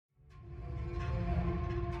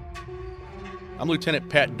I'm Lieutenant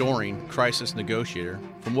Pat Doring, crisis negotiator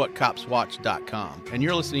from WhatCopsWatch.com, and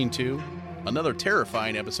you're listening to another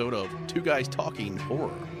terrifying episode of Two Guys Talking Horror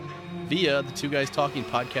via the Two Guys Talking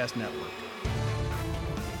Podcast Network.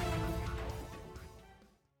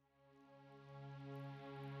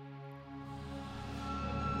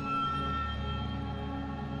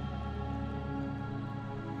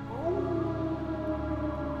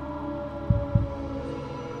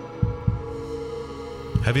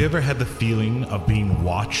 Have you ever had the feeling of being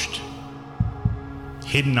watched?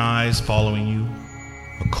 Hidden eyes following you,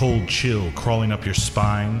 a cold chill crawling up your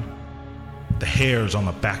spine, the hairs on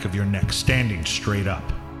the back of your neck standing straight up.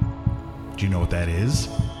 Do you know what that is?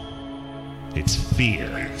 It's fear.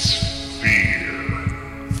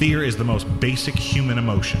 Fear is the most basic human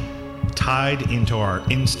emotion, tied into our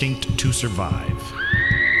instinct to survive.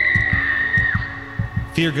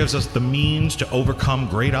 Fear gives us the means to overcome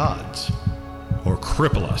great odds, or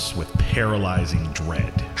cripple us with paralyzing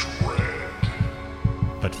dread.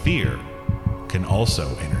 But fear can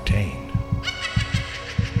also entertain.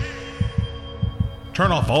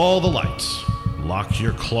 Turn off all the lights, lock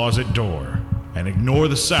your closet door, and ignore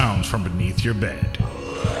the sounds from beneath your bed.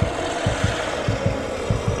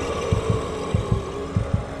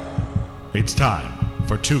 It's time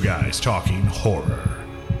for Two Guys Talking Horror.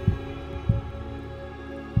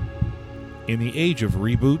 In the age of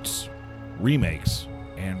reboots, remakes,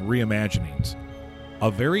 and reimaginings, a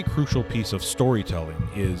very crucial piece of storytelling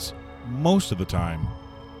is, most of the time,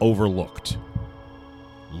 overlooked.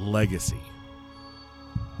 Legacy.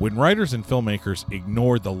 When writers and filmmakers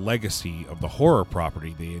ignore the legacy of the horror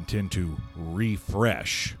property they intend to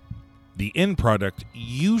refresh, the end product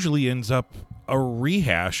usually ends up a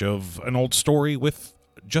rehash of an old story with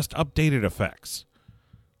just updated effects.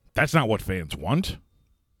 That's not what fans want.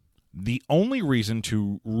 The only reason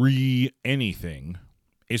to anything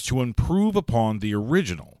is to improve upon the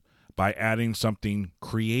original by adding something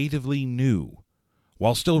creatively new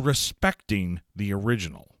while still respecting the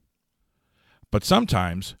original. But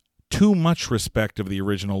sometimes, too much respect of the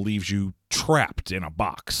original leaves you trapped in a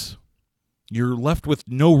box. You're left with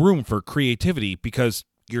no room for creativity because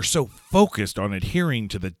you're so focused on adhering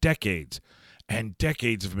to the decades and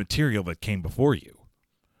decades of material that came before you.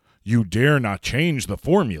 You dare not change the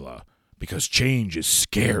formula because change is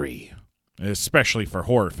scary, especially for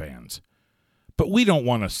horror fans. But we don't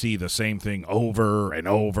want to see the same thing over and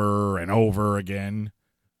over and over again,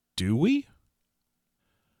 do we?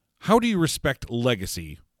 How do you respect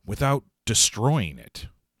legacy without destroying it?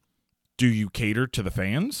 Do you cater to the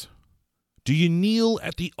fans? Do you kneel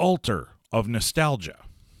at the altar of nostalgia?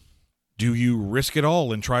 Do you risk it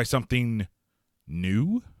all and try something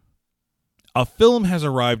new? A film has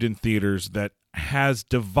arrived in theaters that has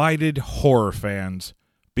divided horror fans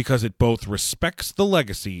because it both respects the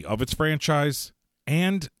legacy of its franchise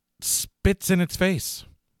and spits in its face.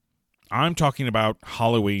 I'm talking about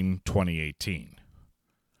Halloween 2018.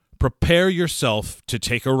 Prepare yourself to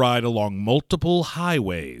take a ride along multiple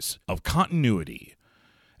highways of continuity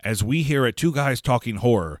as we here at Two Guys Talking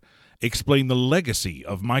Horror explain the legacy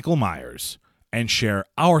of Michael Myers and share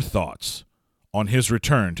our thoughts on his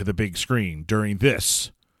return to the big screen during this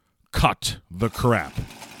Cut the Crap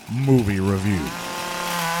movie review.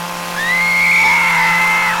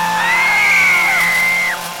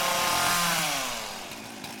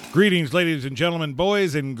 Greetings, ladies and gentlemen,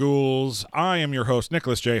 boys and ghouls. I am your host,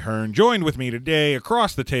 Nicholas J. Hearn. Joined with me today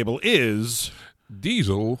across the table is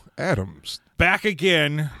Diesel Adams. Back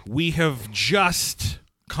again. We have just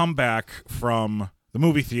come back from the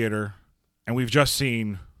movie theater, and we've just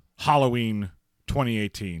seen Halloween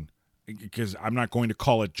 2018. Because I'm not going to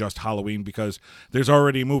call it just Halloween, because there's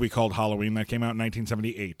already a movie called Halloween that came out in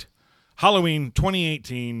 1978. Halloween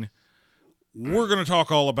 2018. We're going to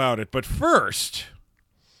talk all about it. But first,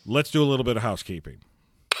 let's do a little bit of housekeeping.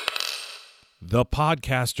 The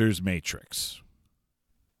Podcaster's Matrix.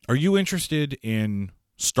 Are you interested in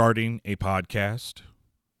starting a podcast?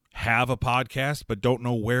 Have a podcast but don't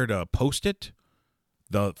know where to post it?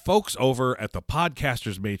 The folks over at the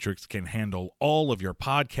Podcaster's Matrix can handle all of your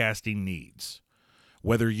podcasting needs.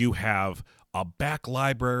 Whether you have a back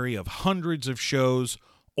library of hundreds of shows,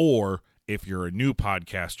 or if you're a new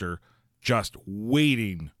podcaster just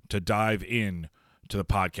waiting to dive in to the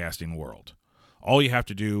podcasting world. All you have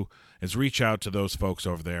to do is reach out to those folks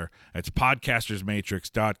over there. It's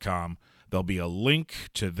podcastersmatrix.com. There'll be a link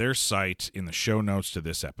to their site in the show notes to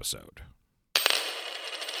this episode.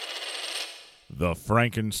 The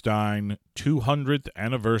Frankenstein 200th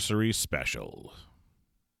Anniversary Special.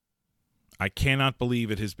 I cannot believe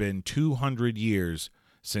it has been 200 years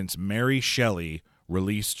since Mary Shelley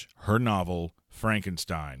released her novel,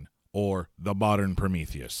 Frankenstein, or the modern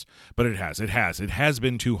Prometheus. But it has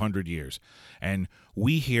been 200 years. And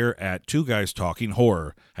we here at Two Guys Talking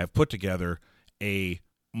Horror have put together a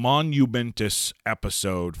monumentous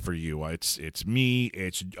episode for you. It's me,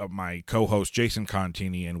 it's my co-host Jason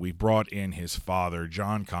Contini, and we brought in his father,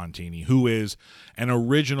 John Contini, who is an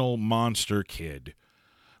original monster kid.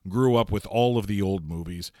 Grew up with all of the old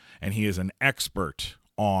movies, and he is an expert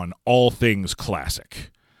on all things classic.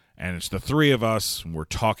 And it's the three of us, and we're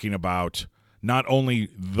talking about not only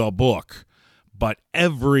the book, but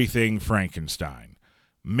everything Frankenstein.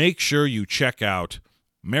 Make sure you check out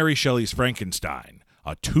Mary Shelley's Frankenstein,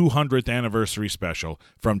 a 200th anniversary special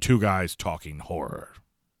from Two Guys Talking Horror.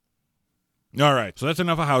 All right, so that's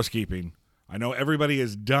enough of housekeeping. I know everybody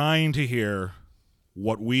is dying to hear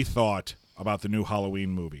what we thought about the new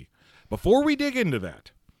Halloween movie. Before we dig into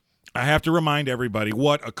that, I have to remind everybody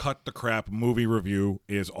what a Cut the Crap movie review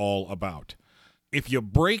is all about. If you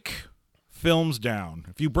break films down,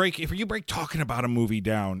 if you break talking about a movie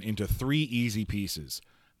down into three easy pieces,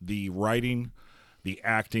 the writing, the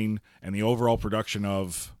acting, and the overall production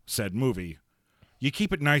of said movie, you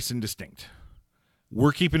keep it nice and distinct.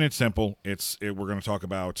 We're keeping it simple. We're going to talk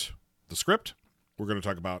about the script, we're going to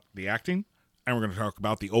talk about the acting, and we're going to talk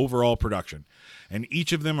about the overall production. And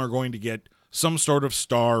each of them are going to get some sort of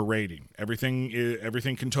star rating. Everything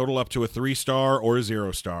can total up to a 3-star or a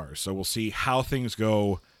 0 star. So we'll see how things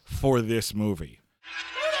go for this movie.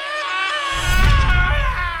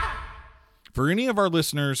 For any of our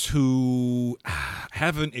listeners who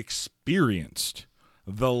haven't experienced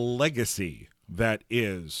the legacy that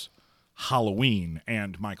is Halloween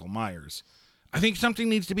and Michael Myers, I think something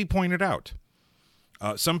needs to be pointed out.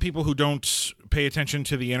 Some people who don't pay attention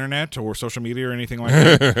to the internet or social media or anything like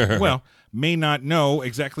that, well, may not know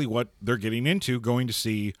exactly what they're getting into going to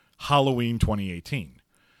see Halloween 2018.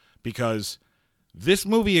 Because this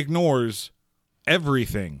movie ignores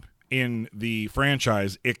everything in the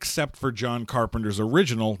franchise except for John Carpenter's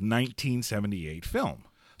original 1978 film.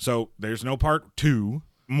 So there's no part 2,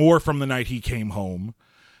 More from the Night He Came Home.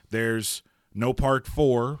 There's no part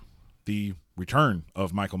 4, The Return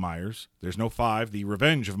of Michael Myers. There's no 5, The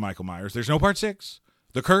Revenge of Michael Myers. There's no part 6,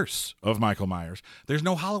 The Curse of Michael Myers. There's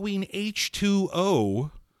no Halloween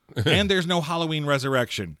H2O, and there's no Halloween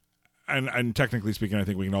Resurrection. And technically speaking, I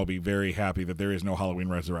think we can all be very happy that there is no Halloween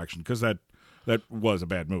Resurrection, because that was a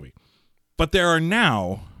bad movie. But there are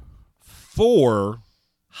now 4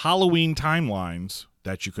 Halloween timelines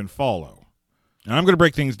that you can follow. And I'm going to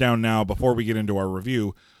break things down now before we get into our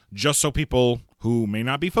review, just so people who may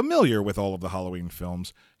not be familiar with all of the Halloween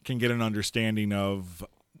films can get an understanding of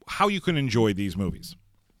how you can enjoy these movies.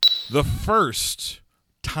 The first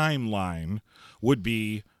timeline would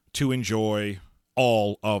be to enjoy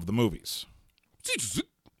all of the movies.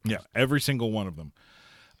 Yeah, every single one of them.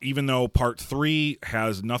 Even though part 3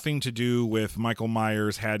 has nothing to do with Michael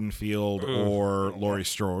Myers, Haddonfield, or Laurie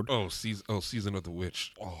Strode. Season of the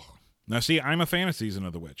Witch. Oh. Now, see, I'm a fan of Season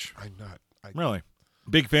of the Witch. I'm not. Really?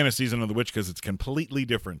 Big fan of Season of the Witch because it's completely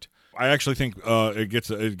different. I actually think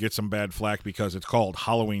it gets some bad flack because it's called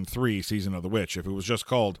Halloween 3 Season of the Witch. If it was just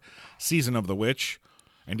called Season of the Witch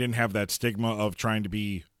and didn't have that stigma of trying to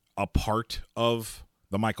be a part of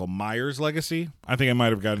the Michael Myers legacy, I think I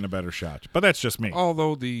might have gotten a better shot. But that's just me.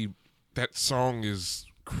 Although that song is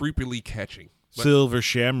creepily catchy. Silver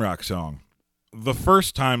Shamrock Song. The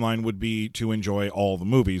first timeline would be to enjoy all the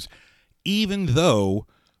movies, even though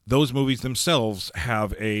those movies themselves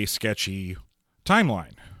have a sketchy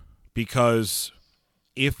timeline. Because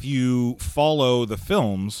if you follow the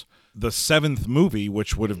films, the 7th movie,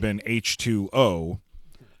 which would have been H2O,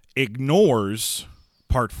 ignores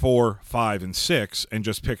part 4, 5, and 6 and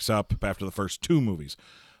just picks up after the first 2 movies,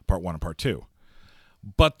 part 1 and part 2.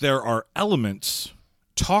 But there are elements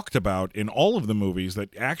talked about in all of the movies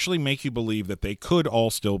that actually make you believe that they could all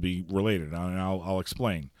still be related. And I'll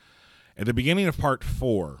explain. At the beginning of part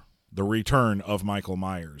 4, The Return of Michael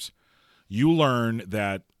Myers, you learn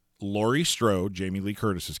that Laurie Strode, Jamie Lee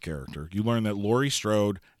Curtis's character, you learn that Laurie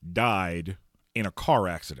Strode died in a car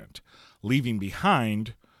accident, leaving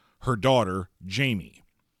behind her daughter, Jamie.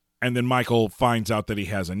 And then Michael finds out that he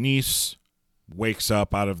has a niece, wakes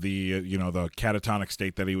up out of the the catatonic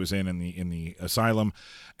state that he was in the asylum,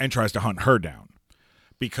 and tries to hunt her down.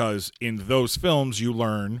 Because in those films you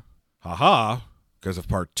learn, because of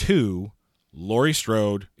part 2, Laurie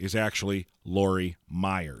Strode is actually Laurie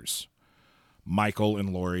Myers. Michael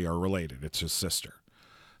and Laurie are related. It's his sister.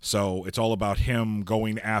 So it's all about him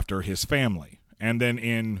going after his family. And then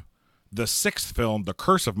in the 6th film, The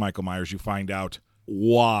Curse of Michael Myers, you find out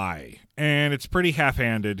why. And it's pretty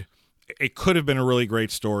half-handed. It could have been a really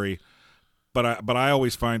great story, But I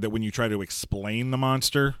always find that when you try to explain the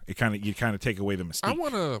monster, you kind of take away the mystique. I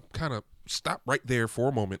want to kind of stop right there for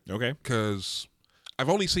a moment. Okay. Because I've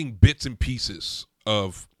only seen bits and pieces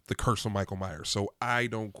of The Curse of Michael Myers, so I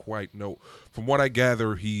don't quite know. From what I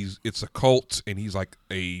gather, it's a cult, and he's like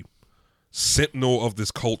a sentinel of this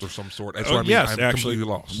cult or some sort. That's what I mean. Yes, I'm actually, completely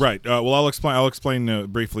lost. Right. Well, I'll explain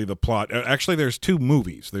briefly the plot. Actually, there's 2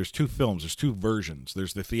 movies. There's 2 films. There's 2 versions.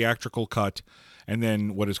 There's the theatrical cut, and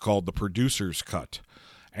then what is called the producer's cut.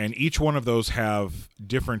 And each one of those have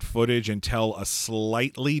different footage and tell a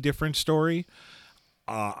slightly different story.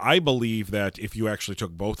 I believe that if you actually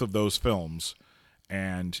took both of those films,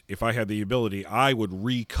 and if I had the ability, I would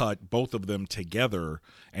recut both of them together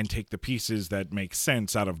and take the pieces that make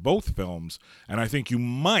sense out of both films. And I think you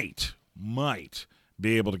might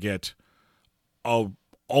be able to get a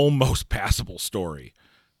almost passable story.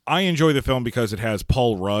 I enjoy the film because it has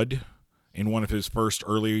Paul Rudd in one of his first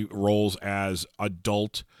early roles as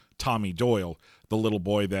adult Tommy Doyle, the little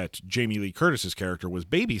boy that Jamie Lee Curtis's character was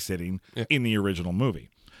babysitting in the original movie.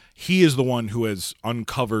 He is the one who has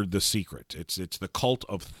uncovered the secret. It's the cult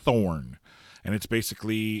of Thorn, and it's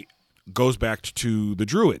basically goes back to the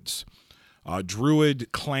Druids.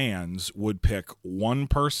 Druid clans would pick one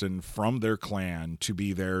person from their clan to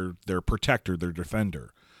be their protector, their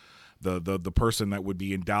defender, the person that would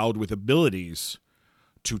be endowed with abilities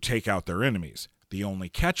to take out their enemies. The only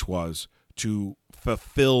catch was to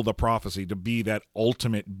fulfill the prophecy, to be that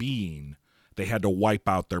ultimate being, they had to wipe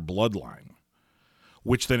out their bloodline.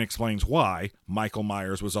 Which then explains why Michael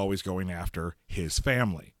Myers was always going after his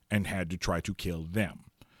family and had to try to kill them.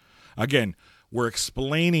 Again, we're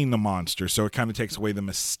explaining the monster, so it kind of takes away the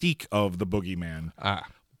mystique of the boogeyman.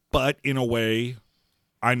 But in a way,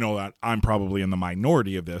 I know that I'm probably in the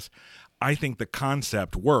minority of this. I think the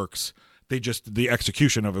concept works. The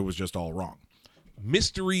execution of it was just all wrong.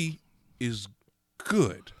 Mystery is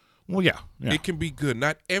good. Well, yeah. It can be good.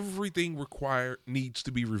 Not everything needs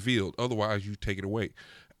to be revealed. Otherwise, you take it away.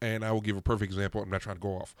 And I will give a perfect example. I'm not trying to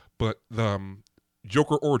go off. But the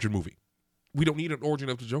Joker origin movie. We don't need an origin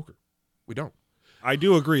of the Joker. We don't. I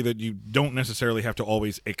do agree that you don't necessarily have to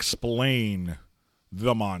always explain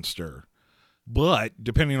the monster. But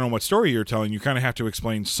depending on what story you're telling, you kind of have to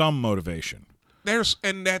explain some motivation.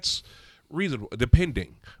 And that's reasonable,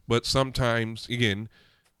 depending. But sometimes, again,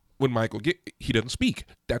 when Michael he doesn't speak.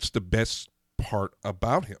 That's the best part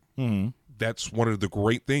about him. Mm-hmm. That's one of the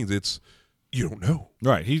great things. It's you don't know.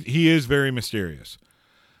 Right. He is very mysterious.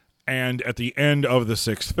 And at the end of the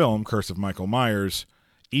 6th film, Curse of Michael Myers,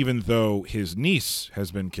 even though his niece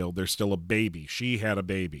has been killed, there's still a baby. She had a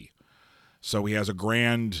baby. So he has a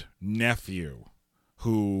grand nephew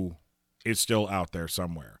who is still out there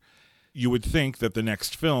somewhere. You would think that the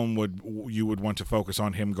next film you would want to focus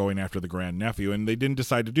on him going after the grandnephew, and they didn't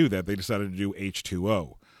decide to do that. They decided to do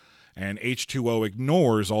H2O. And H2O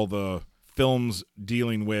ignores all the films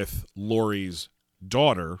dealing with Laurie's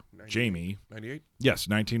daughter, Jamie. 98? Yes,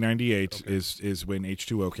 1998 Okay. is when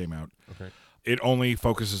H2O came out. Okay. It only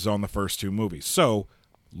focuses on the first 2 movies. So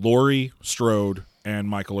Laurie Strode and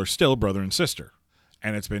Michael are still brother and sister.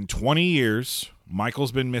 And it's been 20 years.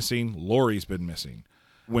 Michael's been missing. Laurie's been missing.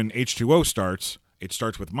 When H2O starts, it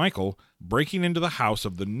starts with Michael breaking into the house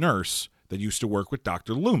of the nurse that used to work with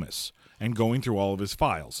Dr. Loomis and going through all of his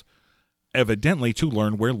files, evidently to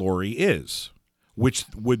learn where Laurie is, which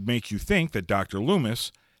would make you think that Dr.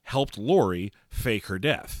 Loomis helped Laurie fake her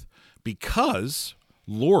death because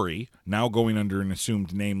Laurie, now going under an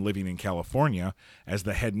assumed name living in California as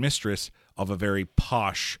the headmistress of a very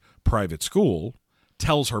posh private school,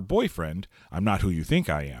 tells her boyfriend, "I'm not who you think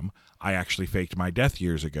I am. I actually faked my death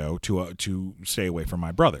years ago to stay away from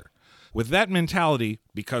my brother." With that mentality,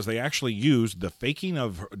 because they actually used the faking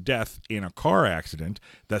of death in a car accident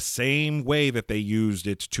the same way that they used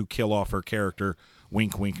it to kill off her character,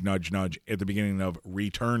 wink, wink, nudge, nudge, at the beginning of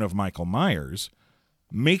Return of Michael Myers,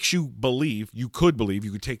 makes you believe, you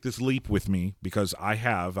could take this leap with me, because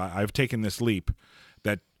I've taken this leap,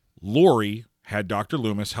 that Laurie had Dr.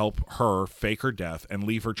 Loomis help her fake her death and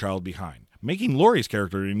leave her child behind, making Laurie's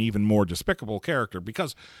character an even more despicable character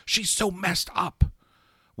because she's so messed up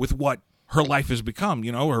with what her life has become.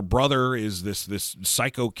 You know, her brother is this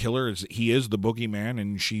psycho killer. He is the boogeyman,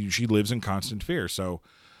 and she lives in constant fear. So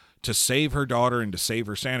to save her daughter and to save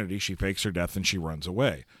her sanity, she fakes her death and she runs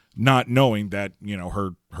away, not knowing that, you know,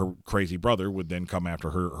 her crazy brother would then come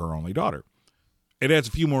after her only daughter. It adds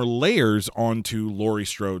a few more layers onto Laurie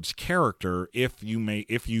Strode's character if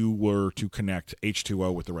you were to connect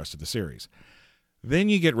H2O with the rest of the series. Then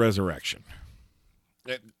you get Resurrection.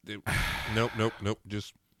 Nope.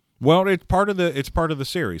 Just Well, it's part of the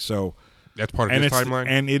series. So That's part of and this timeline?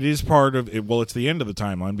 And it is part of it. Well, it's the end of the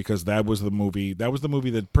timeline because that was the movie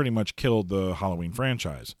that pretty much killed the Halloween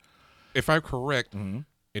franchise. If I'm correct, in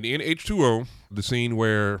H2O, the scene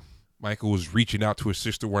where Michael was reaching out to his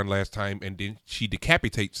sister one last time and then she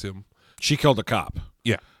decapitates him. She killed a cop.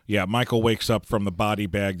 Yeah. Yeah, Michael wakes up from the body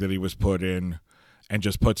bag that he was put in and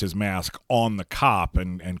just puts his mask on the cop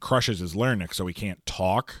and crushes his larynx so he can't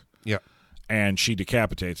talk. Yeah. And she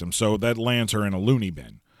decapitates him. So that lands her in a loony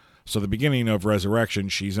bin. So the beginning of Resurrection,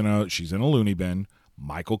 she's in a loony bin.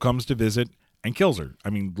 Michael comes to visit and kills her. I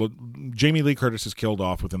mean, Jamie Lee Curtis is killed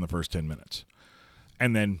off within the first 10 minutes.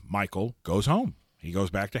 And then Michael goes home. He goes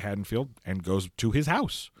back to Haddonfield and goes to his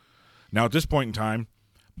house. Now, at this point in time,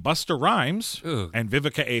 Busta Rhymes and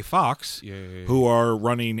Vivica A. Fox, who are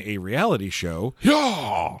running a reality show,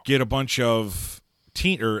 get a bunch of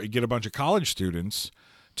college students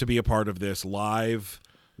to be a part of this live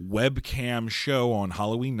webcam show on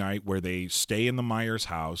Halloween night where they stay in the Myers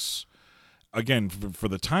house. Again, for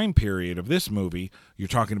the time period of this movie, you're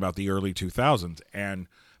talking about the early 2000s and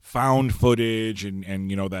found footage and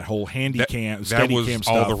you know that whole handy cam, steady cam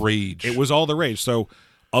stuff. That was all the rage. It was all the rage. So,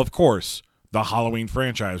 of course, the Halloween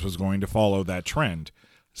franchise was going to follow that trend.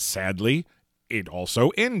 Sadly, it also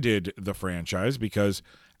ended the franchise because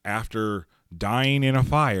after dying in a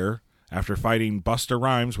fire, after fighting Busta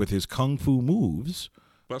Rhymes with his kung fu moves.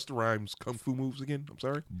 Busta Rhymes kung fu moves again? I'm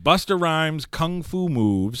sorry? Busta Rhymes kung fu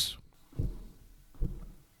moves.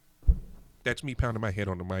 That's me pounding my head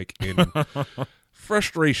on the mic in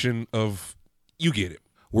frustration of, you get it.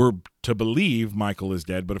 We're to believe Michael is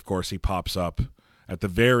dead, but of course he pops up at the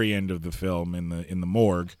very end of the film in the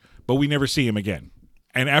morgue, but we never see him again.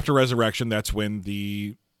 And after Resurrection, that's when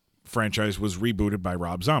the franchise was rebooted by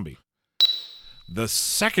Rob Zombie. The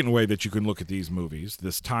second way that you can look at these movies,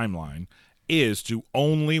 this timeline, is to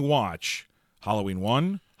only watch Halloween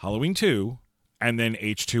 1, Halloween 2, and then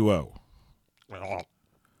H2O.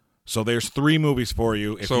 So there's 3 movies for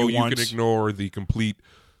you. If so you want, can ignore the complete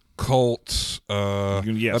cult,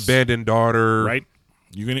 yes. abandoned daughter. Right?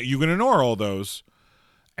 You can ignore all those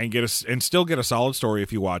and still get a solid story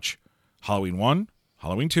if you watch Halloween 1,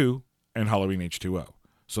 Halloween 2, and Halloween H2O.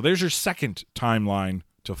 So there's your second timeline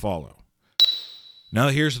to follow. Now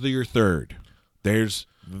here's your third. There's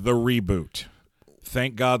the reboot.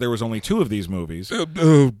 Thank God there was only 2 of these movies.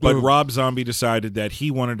 But Rob Zombie decided that he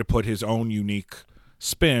wanted to put his own unique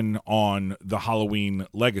spin on the Halloween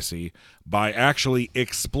legacy by actually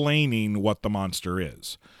explaining what the monster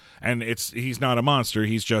is. And he's not a monster,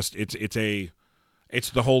 he's just it's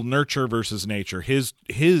the whole nurture versus nature.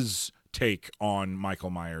 His take on Michael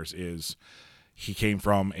Myers is he came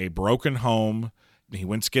from a broken home, he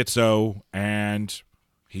went schizo, and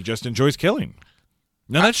he just enjoys killing.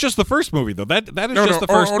 Now that's just the first movie, though. That is the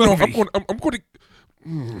first movie. I'm going to.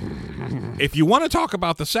 If you want to talk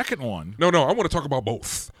about the second one, No, I want to talk about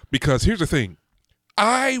both because here's the thing: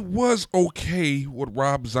 I was okay with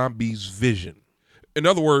Rob Zombie's vision. In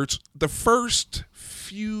other words, the first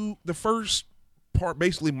part,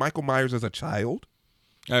 basically Michael Myers as a child.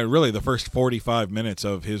 Really, the first 45 minutes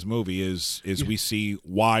of his movie is we see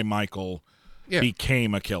why Michael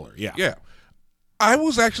became a killer. Yeah. I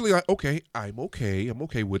was actually like, okay, I'm okay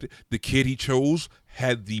with it. The kid he chose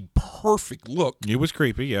had the perfect look. It was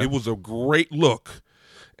creepy, yeah. It was a great look.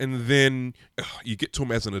 And then you get to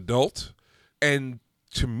him as an adult. And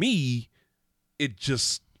to me, it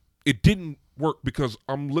didn't work because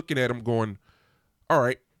I'm looking at him going, all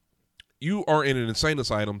right, you are in an insane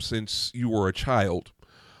asylum since you were a child.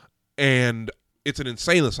 And it's an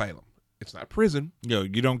insane asylum. It's not prison. You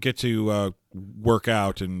don't get to work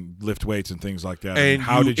out and lift weights and things like that. And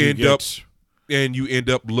how did you get? And you end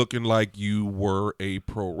up looking like you were a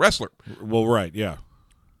pro wrestler. Well, right, yeah.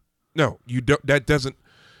 No, you don't. That doesn't.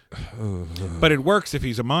 But it works if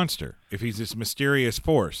he's a monster. If he's this mysterious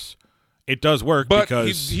force, it does work but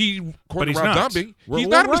because according to Rob Zombie, he's well,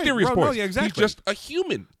 not a right. mysterious Well, force. no, yeah, exactly. He's just a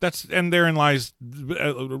human. And therein lies.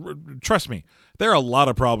 Trust me, there are a lot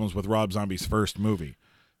of problems with Rob Zombie's first movie.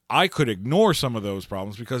 I could ignore some of those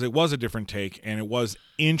problems because it was a different take and it was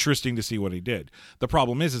interesting to see what he did. The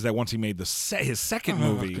problem is that once he made his second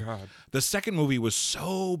movie, the second movie was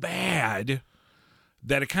so bad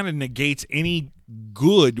that it kind of negates any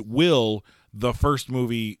goodwill the first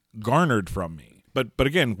movie garnered from me. But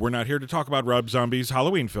again, we're not here to talk about Rob Zombie's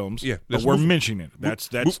Halloween films. Yeah, but we're mentioning it. That's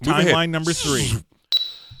timeline number 3.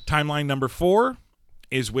 Timeline number 4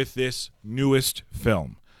 is with this newest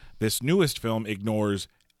film. This newest film ignores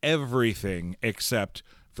everything except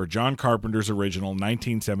for John Carpenter's original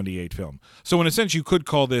 1978 film. So in a sense, you could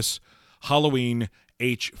call this Halloween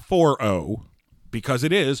H4O because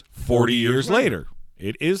it is 40 years later.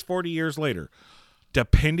 It is 40 years later.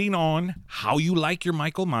 Depending on how you like your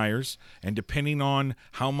Michael Myers and depending on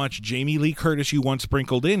how much Jamie Lee Curtis you want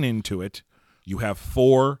sprinkled into it, you have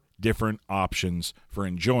 4 different options for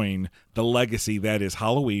enjoying the legacy that is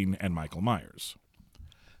Halloween and Michael Myers.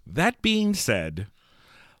 That being said,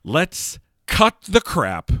 let's cut the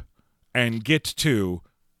crap and get to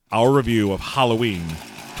our review of Halloween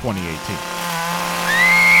 2018.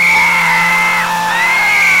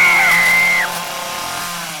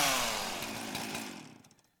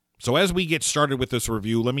 So as we get started with this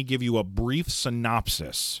review, let me give you a brief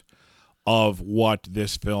synopsis of what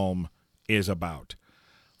this film is about.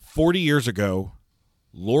 40 years ago,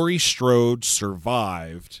 Laurie Strode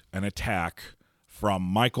survived an attack from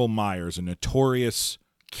Michael Myers, a notorious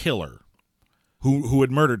killer who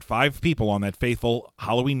had murdered 5 people on that fateful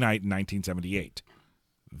Halloween night in 1978.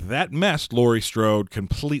 That messed Laurie Strode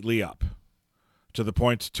completely up, to the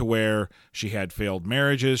point to where she had failed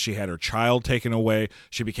marriages, she had her child taken away,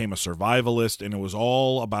 she became a survivalist, and it was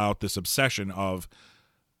all about this obsession of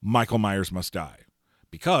Michael Myers must die.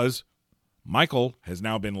 Because Michael has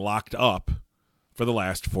now been locked up for the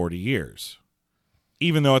last 40 years.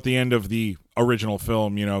 Even though at the end of the original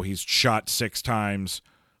film, he's shot 6 times,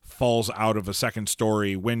 falls out of a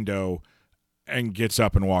second-story window, and gets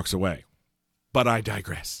up and walks away. But I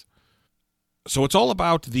digress. So it's all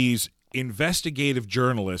about these investigative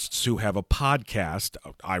journalists who have a podcast.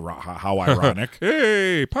 How ironic.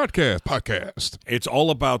 Hey, podcast. It's all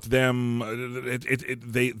about them.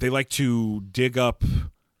 They like to dig up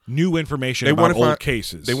new information about old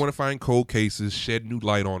cases. They want to find cold cases, shed new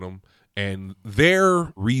light on them, and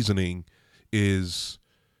their reasoning is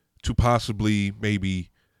to possibly maybe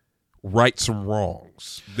right some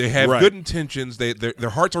wrongs. They have good intentions. Their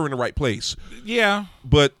hearts are in the right place. Yeah,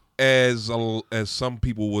 but as some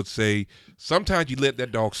people would say, sometimes you let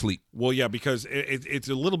that dog sleep. Well, yeah, because it's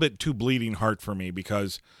a little bit too bleeding heart for me,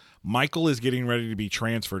 because Michael is getting ready to be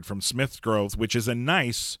transferred from Smith's Grove, which is a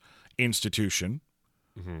nice institution,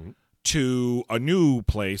 to a new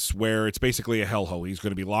place where it's basically a hellhole. He's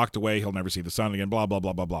going to be locked away. He'll never see the sun again, blah, blah,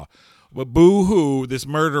 blah, blah, blah. But boo-hoo, this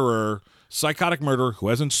murderer, psychotic murderer who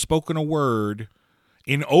hasn't spoken a word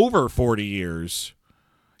in over 40 years,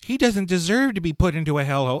 he doesn't deserve to be put into a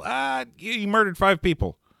hellhole. He murdered 5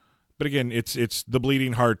 people. But again, it's the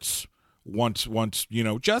bleeding hearts want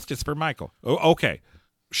justice for Michael. Okay.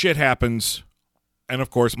 Shit happens. And of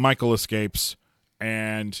course, Michael escapes,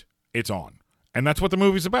 and it's on. And that's what the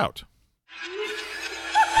movie's about.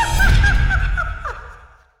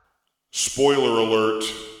 Spoiler alert.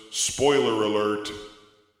 Spoiler alert.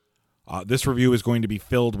 This review is going to be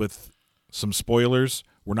filled with some spoilers.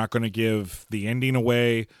 We're not going to give the ending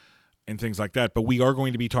away and things like that, but we are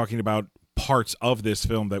going to be talking about parts of this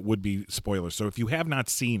film that would be spoilers. So if you have not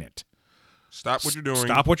seen it, stop what you're doing.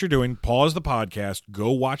 Stop what you're doing. Pause the podcast.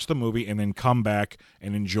 Go watch the movie, and then come back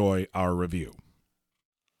and enjoy our review.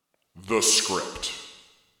 The script.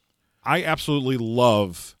 I absolutely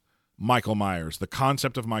love Michael Myers, the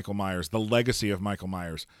concept of Michael Myers, the legacy of Michael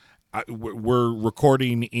Myers. We're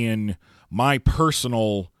recording in my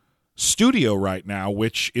personal studio right now,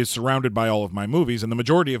 which is surrounded by all of my movies, and the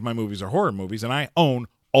majority of my movies are horror movies, and I own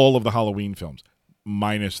all of the Halloween films,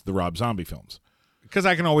 minus the Rob Zombie films, because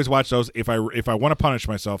I can always watch those. If I want to punish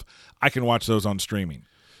myself, I can watch those on streaming.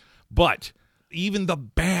 But even the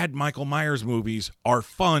bad Michael Myers movies are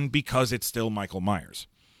fun because it's still Michael Myers.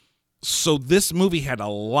 So this movie had a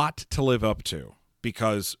lot to live up to,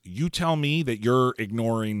 because you tell me that you're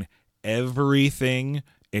ignoring everything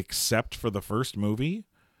except for the first movie,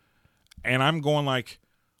 and I'm going like,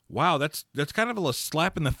 wow, that's kind of a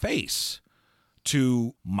slap in the face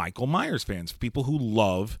to Michael Myers fans, people who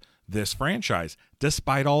love this franchise,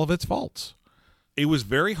 despite all of its faults. It was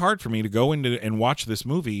very hard for me to go into and watch this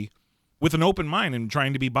movie with an open mind and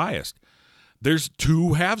trying to be biased. There's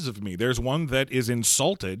 2 halves of me. There's one that is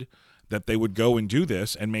insulted that they would go and do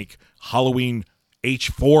this and make Halloween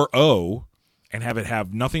H4O and have it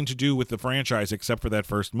have nothing to do with the franchise except for that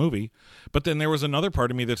first movie. But then there was another part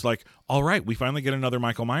of me that's like, all right, we finally get another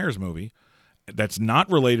Michael Myers movie that's not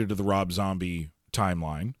related to the Rob Zombie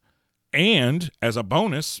timeline. And as a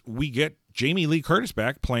bonus, we get Jamie Lee Curtis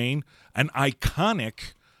back playing an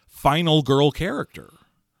iconic final girl character.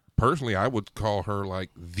 Personally, I would call her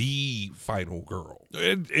like the final girl.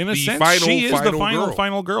 In a sense, she is the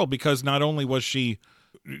final girl, because not only was she,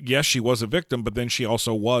 yes, she was a victim, but then she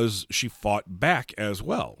fought back as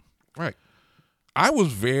well. Right. I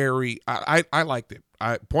was I liked it.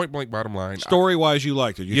 Point blank, bottom line. Story-wise, you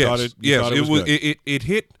liked it. You thought it was good. It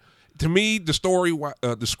hit, to me, the story,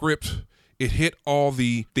 the script, It hit all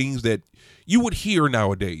the things that you would hear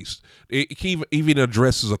nowadays. It even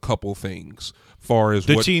addresses a couple things. Far as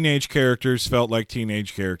the what, teenage characters felt like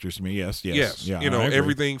teenage characters to me. Yes. yeah,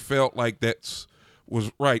 everything felt like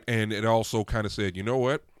was right, and it also kind of said, you know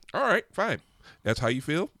what? All right, fine. That's how you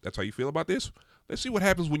feel. That's how you feel about this. Let's see what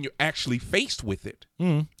happens when you're actually faced with it.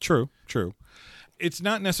 True. It's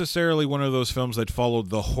not necessarily one of those films that followed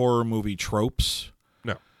the horror movie tropes.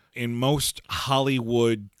 No. In most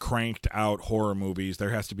Hollywood cranked out horror movies, there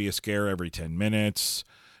has to be a scare every 10 minutes.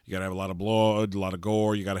 You got to have a lot of blood, a lot of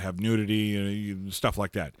gore. You got to have nudity, stuff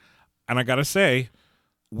like that. And I got to say,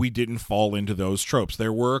 we didn't fall into those tropes.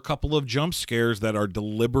 There were a couple of jump scares that are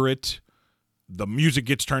deliberate. The music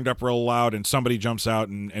gets turned up real loud and somebody jumps out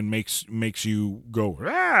and makes you go,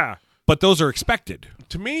 ah! But those are expected.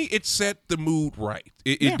 To me, it set the mood right.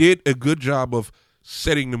 It did a good job of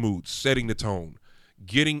setting the mood, setting the tone,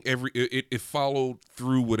 getting it followed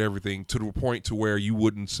through with everything to the point to where you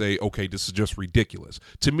wouldn't say, okay, this is just ridiculous.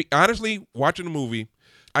 To me, honestly, watching the movie,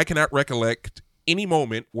 I cannot recollect any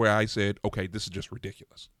moment where I said, okay, this is just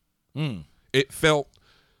ridiculous. It felt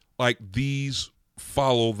like these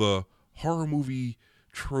follow the horror movie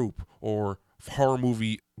trope or horror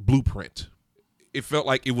movie blueprint. It felt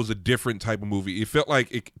like it was a different type of movie. It felt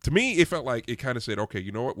like it kind of said, okay,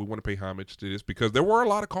 you know what? We want to pay homage to this because there were a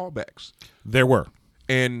lot of callbacks. There were.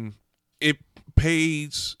 And it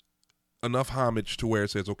pays enough homage to where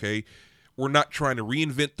it says, okay, we're not trying to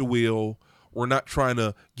reinvent the wheel. We're not trying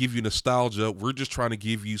to give you nostalgia. We're just trying to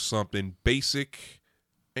give you something basic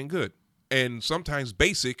and good. And sometimes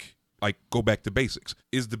basic, like go back to basics,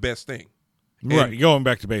 is the best thing. Right, going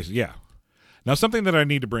back to basics, yeah. Now, something that I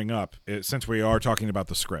need to bring up, since we are talking about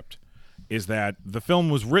the script, is that the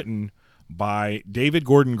film was written by David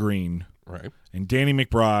Gordon Green, right, and Danny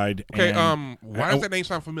McBride. Okay, why does that name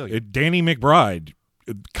sound familiar? Danny McBride,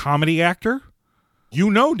 comedy actor.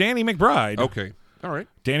 You know Danny McBride. Okay, all right.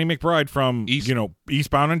 Danny McBride from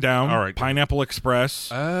Eastbound and Down, all right, Pineapple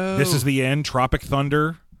Express. Oh. This Is the End, Tropic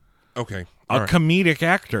Thunder. Okay, a comedic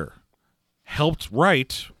actor helped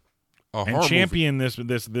write and champion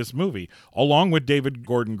this movie, along with David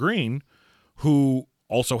Gordon Green, who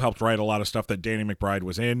also helped write a lot of stuff that Danny McBride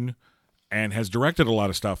was in and has directed a lot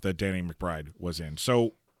of stuff that Danny McBride was in.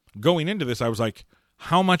 So going into this, I was like,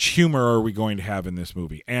 how much humor are we going to have in this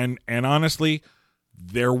movie? And honestly,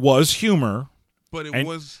 there was humor. But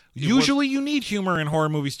usually you need humor in horror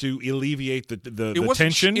movies to alleviate the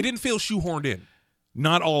tension. It didn't feel shoehorned in.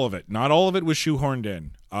 Not all of it. Not all of it was shoehorned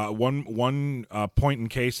in. One point in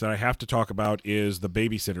case that I have to talk about is the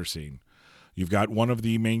babysitter scene. You've got one of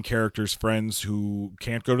the main character's friends who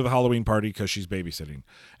can't go to the Halloween party because she's babysitting.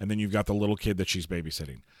 And then you've got the little kid that she's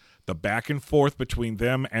babysitting. The back and forth between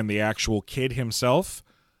them and the actual kid himself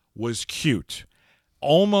was cute.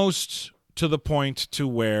 Almost to the point to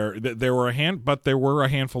where there were a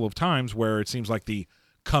handful of times where it seems like the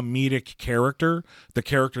comedic character, the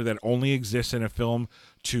character that only exists in a film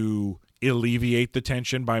to alleviate the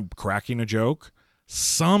tension by cracking a joke,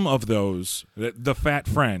 some of those, the fat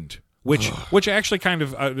friend, which actually kind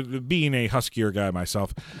of, being a huskier guy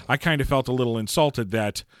myself, I kind of felt a little insulted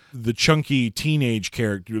that the chunky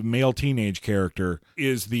male teenage character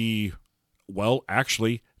is the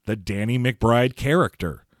Danny McBride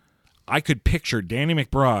character. I could picture Danny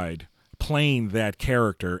McBride playing that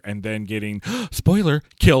character and then getting, spoiler,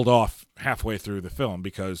 killed off halfway through the film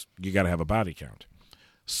because you got to have a body count.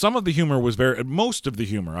 Most of the humor was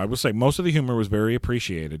very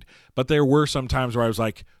appreciated, but there were some times where I was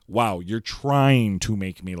like, wow, you're trying to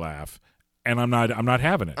make me laugh, and I'm not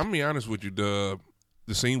having it. I'm gonna be honest with you, the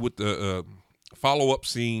scene with the follow-up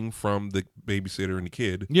scene from the babysitter and the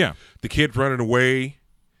kid. Yeah. The kid running away,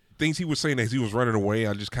 things he was saying as he was running away,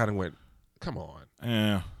 I just kind of went, come on.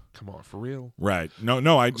 Yeah. Come on, for real? Right. I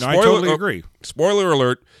totally agree. Spoiler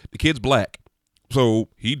alert, the kid's black. So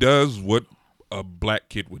he does what a black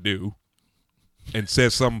kid would do and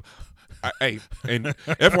says some, hey, and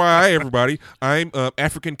FYI, everybody, I'm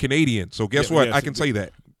African Canadian. So guess what? Yes, I can say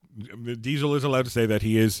that. Diesel is allowed to say that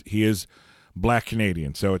he is black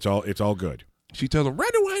Canadian. So it's all good. She tells him,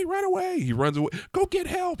 run away. He runs away. Go get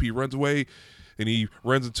help. He runs away and he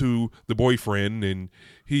runs into the boyfriend and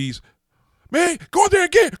he's, man, go up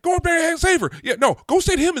there and save her. Yeah, no, go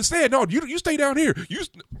send him instead. No, you stay down here.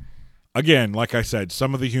 Again, like I said,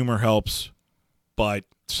 some of the humor helps, but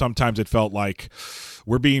sometimes it felt like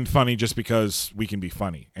we're being funny just because we can be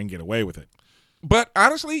funny and get away with it. But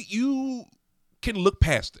honestly, you can look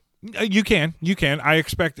past it. You can. I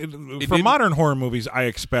expect for modern horror movies. I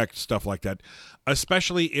expect stuff like that,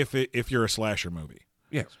 especially if you're a slasher movie.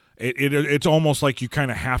 Yes, it's almost like you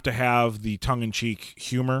kind of have to have the tongue-in-cheek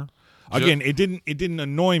humor. Again, it didn't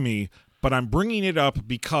annoy me, but I'm bringing it up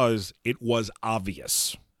because it was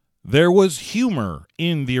obvious. There was humor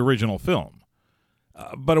in the original film,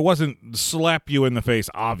 but it wasn't slap you in the face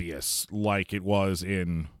obvious like it was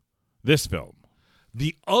in this film.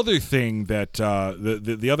 The other thing that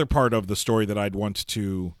the other part of the story that I'd want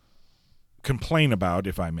to complain about,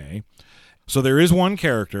 if I may. So there is one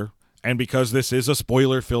character, and because this is a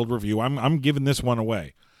spoiler-filled review, I'm giving this one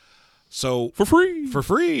away. So For free. For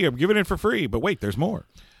free. I'm giving it for free. But wait, there's more.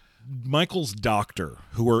 Michael's doctor,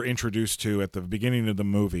 who we're introduced to at the beginning of the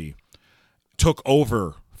movie, took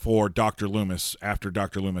over for Dr. Loomis after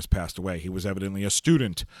Dr. Loomis passed away. He was evidently a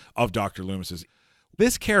student of Dr. Loomis's.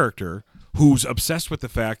 This character, who's obsessed with the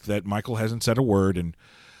fact that Michael hasn't said a word and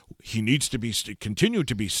he needs to be continue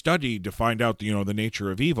to be studied to find out the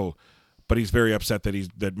nature of evil, but he's very upset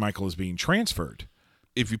that Michael is being transferred.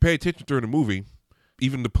 If you pay attention during the movie,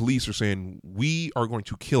 even the police are saying, we are going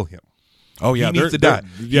to kill him. Oh yeah, he needs to die.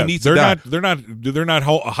 Yeah, he needs to die. They're not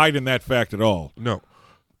hiding that fact at all. No,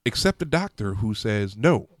 except the doctor who says,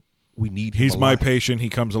 no, we need him He's my alive. patient. He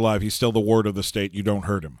comes alive. He's still the ward of the state. You don't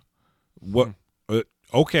hurt him. What?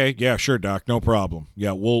 Okay, yeah, sure, Doc, no problem.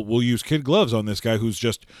 Yeah, we'll use kid gloves on this guy who's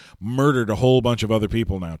just murdered a whole bunch of other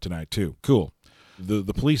people now tonight too. Cool. The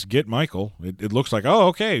police get Michael. It looks like, oh,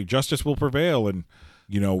 okay, justice will prevail, and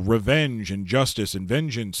revenge and justice and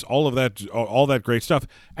vengeance, all that great stuff.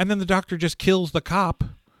 And then the doctor just kills the cop,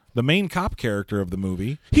 the main cop character of the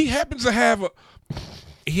movie. He happens to have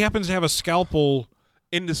a scalpel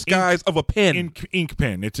in the disguise of a pen. Ink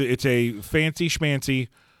pen. It's a fancy schmancy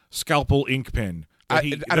scalpel ink pen.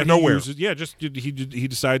 Out of nowhere. He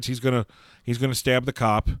decides he's gonna stab the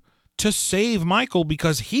cop to save Michael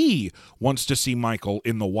because he wants to see Michael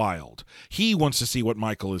in the wild. He wants to see what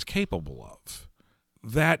Michael is capable of.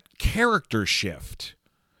 That character shift.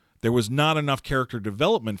 There was not enough character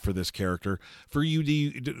development for this character for you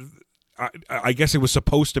to. I guess it was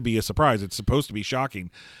supposed to be a surprise. It's supposed to be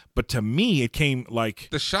shocking, but to me, it came like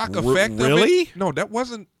the shock effect. Really? Of it? No, that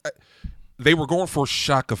wasn't. They were going for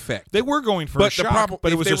shock effect. They were going for a shock,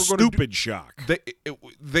 but it was a stupid shock.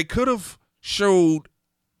 They could have showed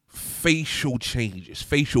facial changes,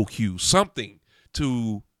 facial cues, something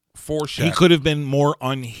to foreshadow. He could have been more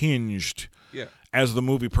unhinged as the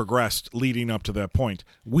movie progressed leading up to that point.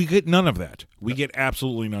 We get none of that. We get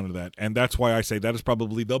absolutely none of that. And that's why I say that is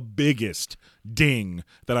probably the biggest ding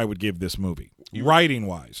that I would give this movie,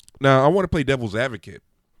 writing-wise. Now, I want to play devil's advocate.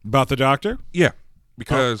 About the doctor? Yeah,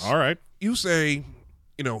 because all right. You say,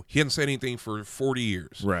 he hasn't said anything for 40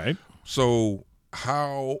 years. Right. So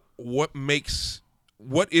what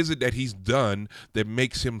is it that he's done that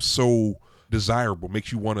makes him so desirable,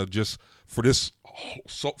 makes you want to just, for this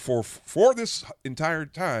entire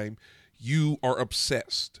time, you are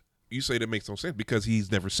obsessed. You say that makes no sense because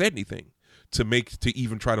he's never said anything to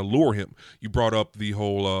even try to lure him. You brought up the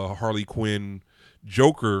whole Harley Quinn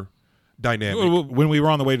Joker dynamic. When we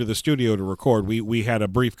were on the way to the studio to record, we had a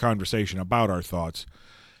brief conversation about our thoughts.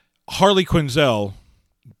 Harley Quinzel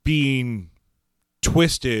being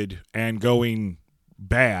twisted and going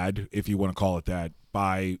bad, if you want to call it that,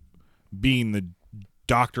 by being the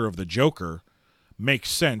doctor of the Joker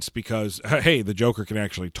makes sense because, hey, the Joker can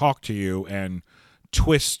actually talk to you and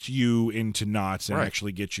twist you into knots and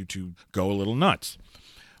actually get you to go a little nuts.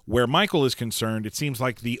 Where Michael is concerned, it seems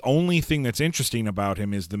like the only thing that's interesting about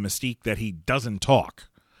him is the mystique that he doesn't talk,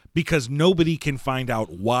 because nobody can find out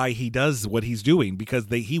why he does what he's doing because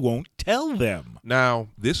he won't tell them. Now,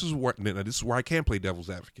 this is where I can play devil's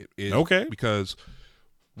advocate. Okay. Because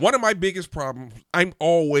one of my biggest problems, I'm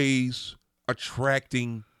always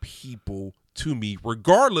attracting people to me,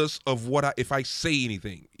 regardless of if I say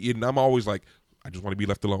anything. And I'm always like, I just want to be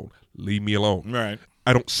left alone. Leave me alone. Right.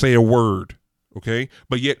 I don't say a word. Okay,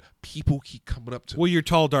 but yet people keep coming up to me. Well, you're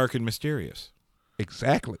tall, dark, and mysterious.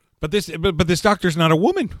 Exactly. But this doctor's not a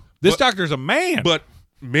woman. This doctor's a man. But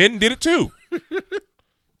men did it too.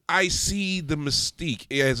 I see the mystique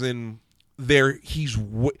as in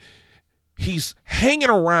he's hanging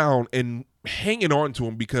around and hanging on to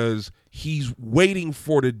him because he's waiting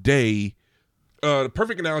for the day. The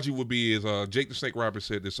perfect analogy would be Jake the Snake Roberts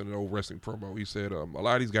said this in an old wrestling promo. He said, a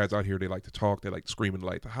lot of these guys out here, they like to talk, they like to scream, and they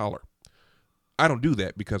like to holler. I don't do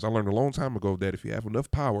that because I learned a long time ago that if you have enough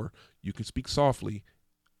power, you can speak softly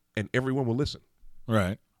and everyone will listen.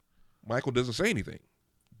 Right. Michael doesn't say anything.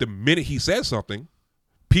 The minute he says something,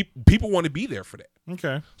 people want to be there for that.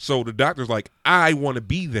 Okay. So the doctor's like, I want to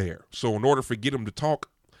be there. So in order for get him to talk,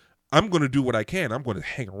 I'm going to do what I can. I'm going to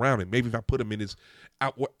hang around him. Maybe if I put him in his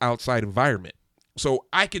outside environment. So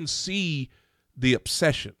I can see the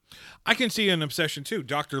obsession. I can see an obsession too.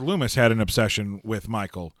 Dr. Loomis had an obsession with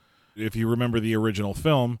Michael If you remember the original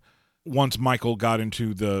film, once Michael got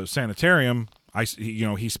into the sanitarium,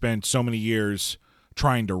 he spent so many years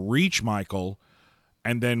trying to reach Michael,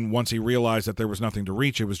 and then once he realized that there was nothing to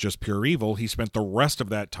reach, it was just pure evil, he spent the rest of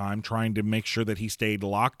that time trying to make sure that he stayed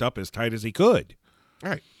locked up as tight as he could.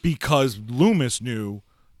 Right. Because Loomis knew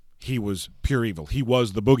he was pure evil. He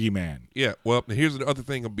was the boogeyman. Yeah, well, here's the other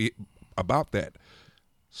thing about that.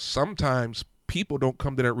 Sometimes people don't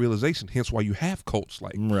come to that realization, hence why you have cults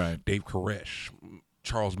like Dave Koresh,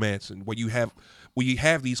 Charles Manson, where you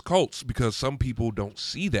have these cults, because some people don't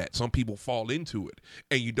see that. Some people fall into it,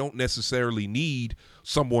 and you don't necessarily need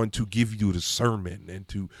someone to give you the sermon and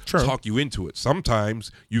to talk you into it.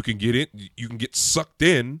 Sometimes you can get sucked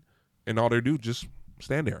in, and all they do is just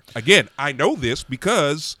stand there. Again, I know this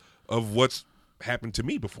because of what's happened to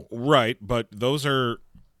me before. Right, but those are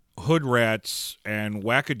hood rats and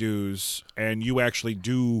wackadoos, and you actually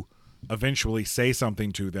do eventually say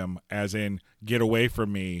something to them, as in, get away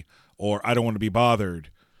from me, or I don't want to be bothered.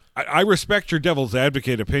 I respect your devil's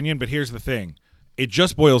advocate opinion, but here's the thing. It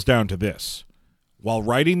just boils down to this. While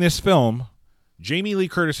writing this film, Jamie Lee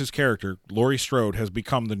Curtis's character, Laurie Strode, has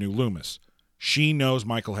become the new Loomis. She knows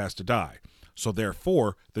Michael has to die. So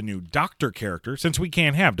therefore, the new Doctor character, since we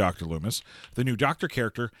can't have Dr. Loomis, the new Doctor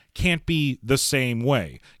character can't be the same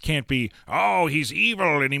way. Can't be, oh, he's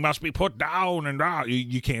evil and he must be put down, and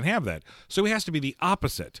you can't have that. So he has to be the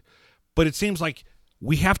opposite. But it seems like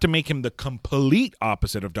we have to make him the complete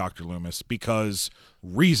opposite of Dr. Loomis because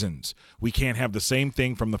reasons. We can't have the same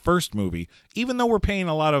thing from the first movie, even though we're paying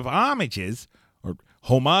a lot of homages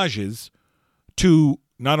to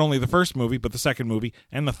not only the first movie, but the second movie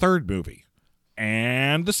and the third movie.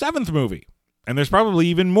 And the seventh movie. And there's probably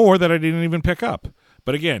even more that I didn't even pick up.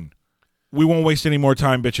 But again, we won't waste any more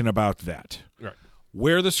time bitching about that. Right.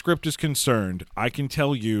 Where the script is concerned, I can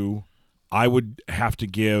tell you I would have to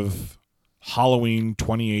give Halloween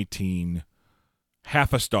 2018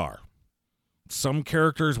 half a star. Some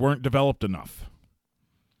characters weren't developed enough.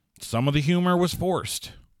 Some of the humor was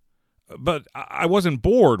forced. But I wasn't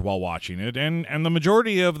bored while watching it, and the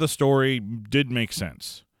majority of the story did make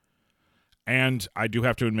sense. And I do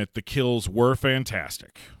have to admit, the kills were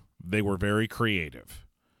fantastic. They were very creative.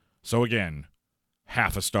 So again,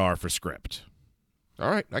 half a star for script. All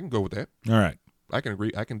right, I can go with that. All right. I can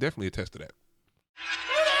agree. I can definitely attest to that.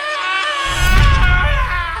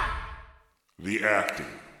 The acting.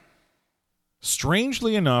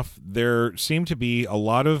 Strangely enough, there seemed to be a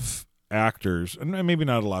lot of actors, and maybe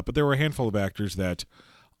not a lot, but there were a handful of actors that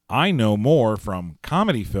I know more from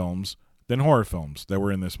comedy films than horror films that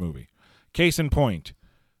were in this movie. Case in point,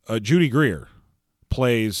 Judy Greer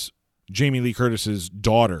plays Jamie Lee Curtis's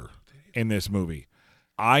daughter in this movie.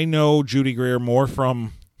 I know Judy Greer more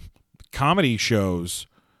from comedy shows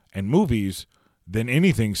and movies than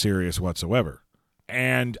anything serious whatsoever.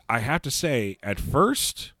 And I have to say, at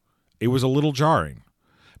first, it was a little jarring.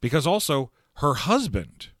 Because also, her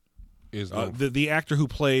husband, Is the actor who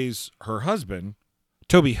plays her husband,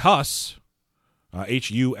 Toby Huss,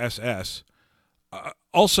 Huss,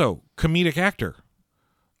 also comedic actor.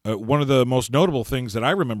 One of the most notable things that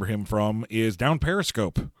I remember him from is Down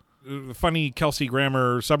Periscope, the funny Kelsey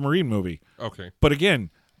Grammer submarine movie. Okay. But again,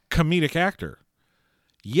 comedic actor.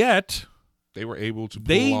 Yet They were able to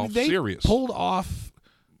pull off they serious. pulled off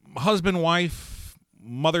husband, wife,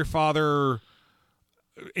 mother, father,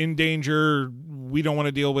 in danger. We don't want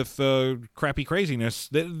to deal with crappy craziness.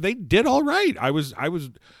 They did all right. I was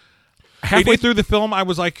halfway through the film. I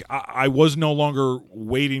was like, I was no longer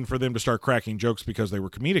waiting for them to start cracking jokes because they were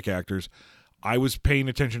comedic actors. I was paying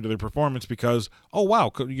attention to their performance because, oh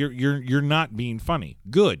wow, you're not being funny.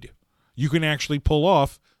 Good, you can actually pull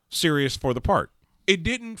off serious for the part. It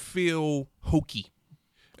didn't feel hokey.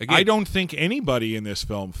 Again, I don't think anybody in this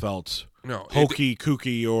film felt hokey,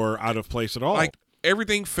 kooky, or out of place at all. Like,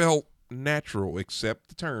 everything felt natural except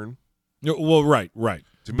the turn. Well, right.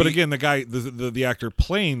 To But me- again, the guy, the actor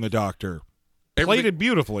playing the doctor, played it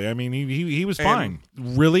beautifully. I mean, he was fine.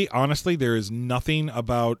 Really, honestly, there is nothing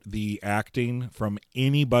about the acting from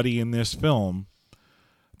anybody in this film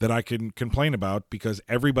that I can complain about because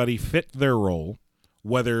everybody fit their role,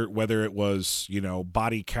 whether it was,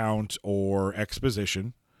 body count or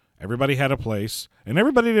exposition. Everybody had a place, and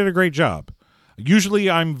everybody did a great job.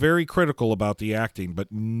 Usually I'm very critical about the acting,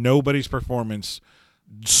 but nobody's performance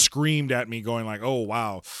screamed at me going like, oh,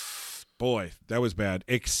 wow, boy, that was bad,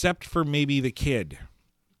 except for maybe the kid.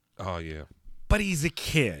 Oh, yeah. But he's a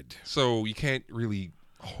kid. So you can't really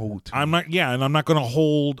hold to I'm not going to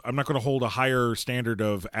hold a higher standard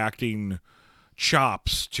of acting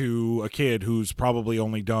chops to a kid who's probably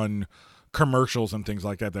only done commercials and things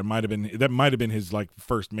like that. That might have been his like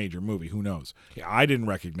first major movie. Who knows? Yeah, I didn't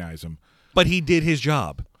recognize him, but he did his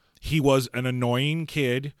job. He was an annoying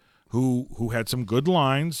kid who had some good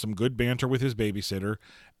lines, some good banter with his babysitter,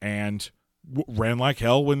 and ran like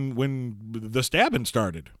hell when the stabbing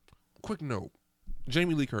started. Quick note: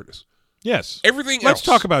 Jamie Lee Curtis. Yes. Everything else. Let's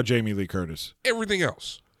talk about Jamie Lee Curtis. Everything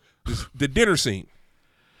else. The dinner scene.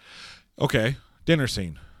 Okay, dinner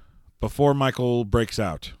scene. Before Michael breaks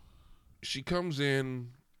out. She comes in,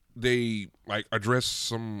 they like address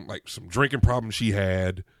some drinking problems she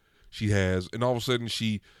has, and all of a sudden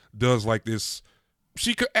she does like this.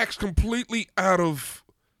 She acts completely out of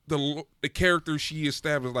the character she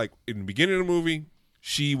established. Like in the beginning of the movie,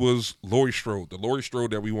 she was Laurie Strode, the Laurie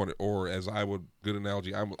Strode that we wanted, or as I would, good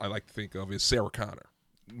analogy I like to think of is Sarah Connor.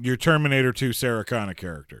 Your Terminator 2 Sarah Connor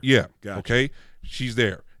character. Yeah. Gotcha. Okay. She's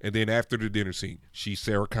there. And then after the dinner scene, she's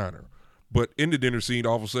Sarah Connor. But in the dinner scene,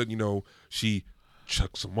 all of a sudden, she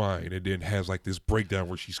chucks some wine and then has like this breakdown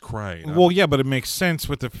where she's crying. Well, yeah, but it makes sense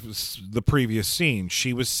with the previous scene.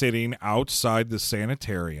 She was sitting outside the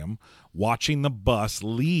sanitarium watching the bus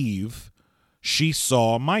leave. She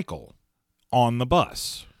saw Michael on the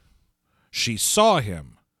bus. She saw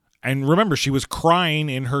him. And remember, she was crying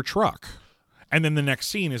in her truck. And then the next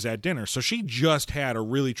scene is at dinner. So she just had a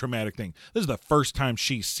really traumatic thing. This is the first time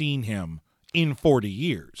she's seen him in 40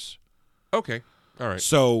 years. Okay. All right.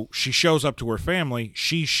 So she shows up to her family.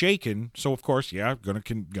 She's shaken. So, of course, yeah,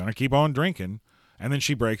 gonna keep on drinking. And then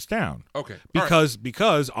she breaks down. Okay.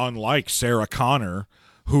 Because unlike Sarah Connor,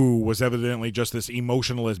 who was evidently just this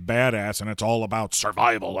emotionalist badass and it's all about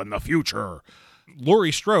survival and the future,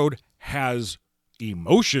 Laurie Strode has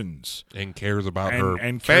emotions and cares about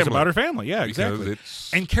her family. Yeah, exactly.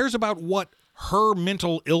 And cares about what her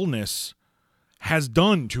mental illness has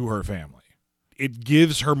done to her family. It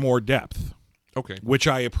gives her more depth. Okay. Which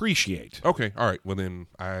I appreciate. Okay. All right. Well, then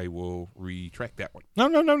I will retract that one. No.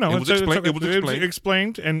 It was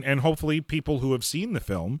explained, and hopefully people who have seen the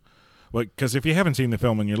film, because if you haven't seen the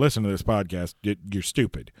film and you're listening to this podcast, you're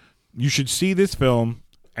stupid. You should see this film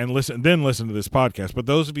and listen to this podcast. But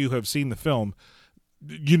those of you who have seen the film,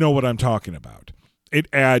 you know what I'm talking about. It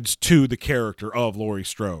adds to the character of Laurie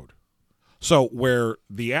Strode. So where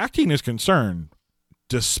the acting is concerned,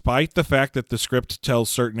 despite the fact that the script tells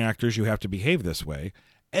certain actors you have to behave this way,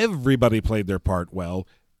 everybody played their part well,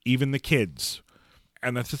 even the kids.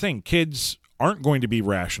 And that's the thing. Kids aren't going to be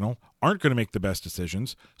rational, aren't going to make the best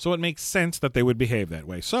decisions, so it makes sense that they would behave that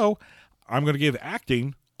way. So I'm going to give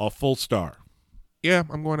acting a full star. Yeah,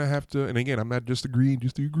 I'm going to have to, and again, I'm not just agreeing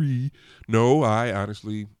just to agree. No,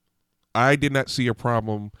 I did not see a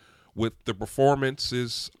problem with the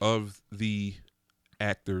performances of the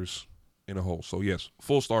actors in a whole. So yes,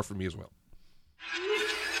 full star for me as well.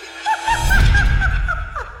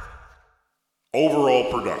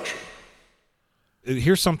 Overall production.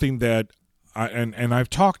 Here's something that I've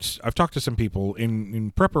talked to some people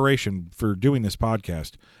in preparation for doing this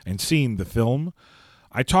podcast and seeing the film.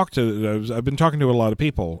 I've been talking to a lot of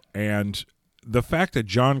people, and the fact that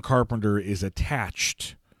John Carpenter is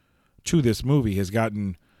attached to this movie has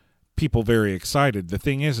gotten people very excited. The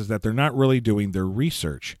thing is that they're not really doing their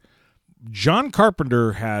research. John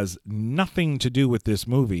Carpenter has nothing to do with this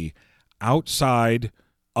movie outside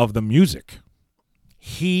of the music.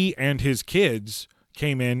 He and his kids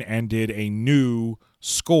came in and did a new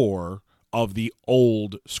score of the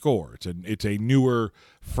old score. It's a newer,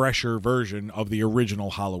 fresher version of the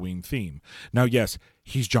original Halloween theme. Now, yes,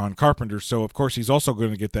 he's John Carpenter, so of course he's also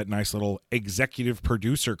going to get that nice little executive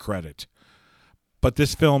producer credit. But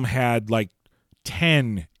this film had like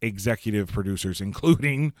 10 executive producers,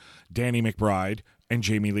 including Danny McBride and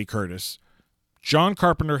Jamie Lee Curtis. John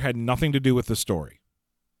Carpenter had nothing to do with the story.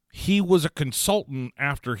 He was a consultant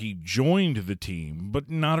after he joined the team, but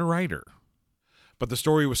not a writer. But the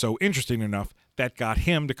story was so interesting enough that got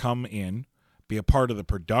him to come in, be a part of the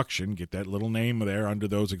production, get that little name there under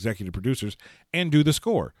those executive producers, and do the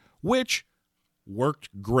score, which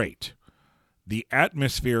worked great. The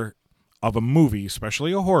atmosphere of a movie,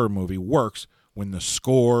 especially a horror movie, works when the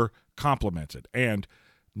score complements it. And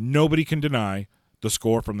nobody can deny the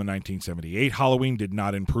score from the 1978 Halloween did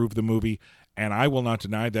not improve the movie, and I will not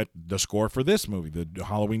deny that the score for this movie, the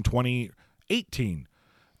Halloween 2018,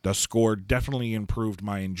 the score definitely improved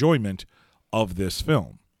my enjoyment of this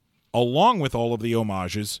film, along with all of the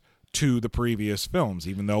homages to the previous films.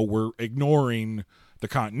 Even though we're ignoring the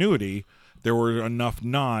continuity, there were enough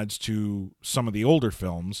nods to some of the older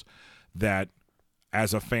films that,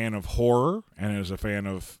 as a fan of horror and as a fan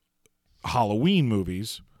of Halloween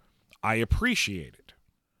movies, I appreciated.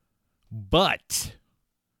 But,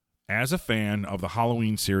 as a fan of the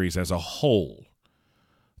Halloween series as a whole,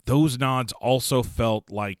 those nods also felt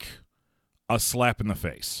like a slap in the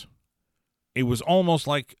face. It was almost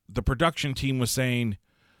like the production team was saying,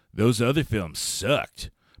 those other films sucked,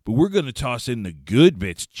 but we're going to toss in the good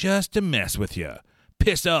bits just to mess with you.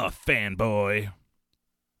 Piss off, fanboy.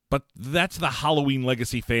 But that's the Halloween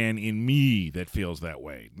Legacy fan in me that feels that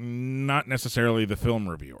way, not necessarily the film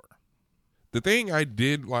reviewer. The thing I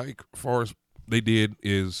did like, as far as they did,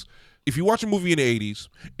 is if you watch a movie in the 80s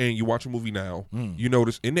and you watch a movie now, you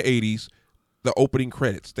notice in the 80s, the opening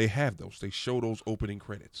credits, they have those. They show those opening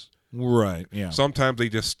credits. Right, yeah. Sometimes they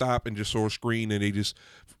just stop and just sort of screen and they just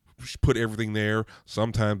put everything there.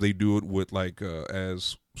 Sometimes they do it with like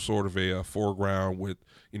as sort of a foreground with,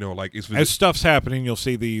 like it's as stuff's happening, you'll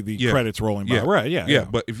see the credits rolling by. Right, yeah.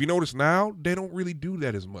 But if you notice now, they don't really do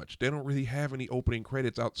that as much. They don't really have any opening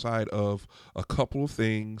credits outside of a couple of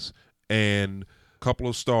things and a couple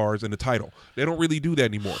of stars and the title. They don't really do that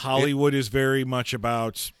anymore. Hollywood is very much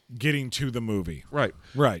about getting to the movie. Right.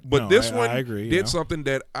 Right. But no, this I one agree, did something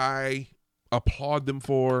that I applaud them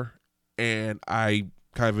for and I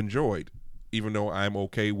kind of enjoyed, even though I'm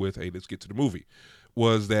okay with, hey, let's get to the movie,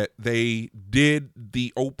 was that they did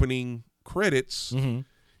the opening credits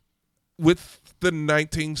with the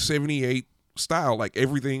 1978 style. Like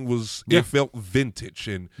everything was, it felt vintage.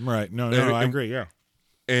 And right. No, I agree, yeah.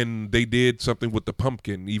 And they did something with the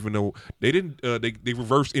pumpkin, even though they didn't, they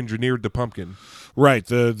reverse engineered the pumpkin. Right.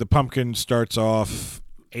 The pumpkin starts off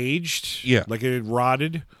aged, like it had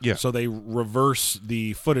rotted, so they reverse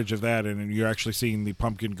the footage of that, and you're actually seeing the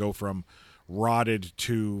pumpkin go from rotted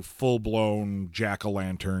to full-blown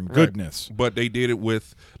jack-o'-lantern goodness. Right. But they did it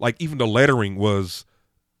with, like, even the lettering was,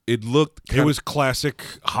 it was classic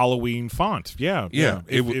Halloween font. If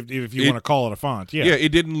you want to call it a font. It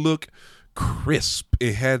didn't look crisp.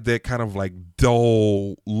 It had that kind of like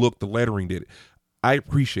dull look the lettering did. I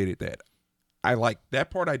appreciated that. I like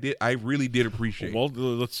that part. I really did appreciate. Well,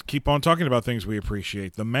 let's keep on talking about things we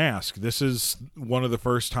appreciate. The mask. This is one of the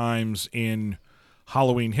first times in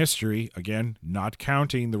Halloween history, again, not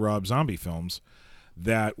counting the Rob Zombie films,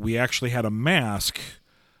 that we actually had a mask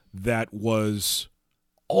that was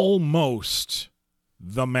almost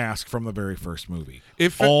the mask from the very first movie.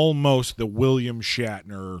 Almost the William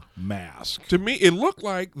Shatner mask. To me, it looked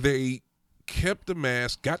like they kept the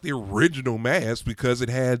mask, got the original mask because it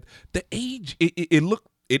had the age. It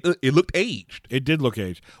looked aged. It did look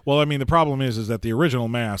aged. Well, I mean, the problem is that the original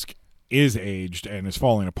mask is aged and is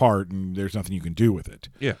falling apart, and there's nothing you can do with it.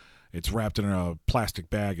 Yeah, it's wrapped in a plastic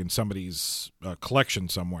bag in somebody's collection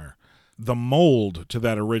somewhere. The mold to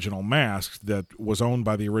that original mask that was owned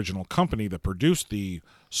by the original company that produced the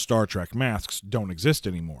Star Trek masks don't exist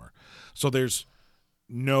anymore. So there's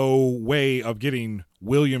no way of getting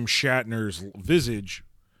William Shatner's visage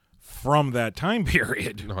from that time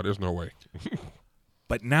period. No, there's no way.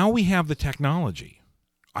 But now we have the technology.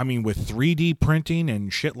 I mean, with 3D printing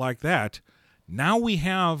and shit like that, now we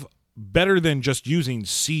have better than just using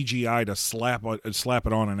CGI to slap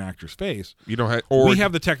it on an actor's face. We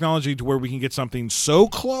have the technology to where we can get something so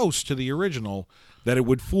close to the original that it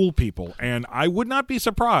would fool people. And I would not be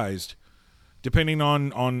surprised, depending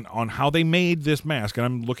on how they made this mask. And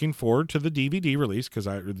I'm looking forward to the DVD release, the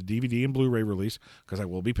DVD and Blu-ray release, because I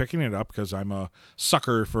will be picking it up because I'm a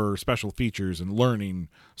sucker for special features and learning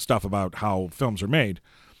stuff about how films are made.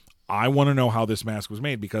 I want to know how this mask was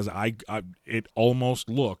made because it almost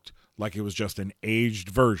looked like it was just an aged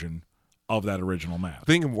version of that original mask.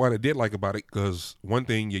 Thing of what I did like about it, because one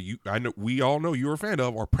thing I know we all know you're a fan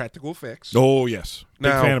of are practical effects. Oh yes,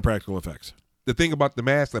 big fan of practical effects. The thing about the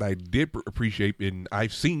mask that I did appreciate, and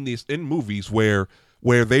I've seen this in movies where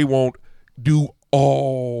they won't do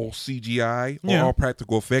all CGI or all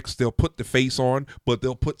practical effects. They'll put the face on, but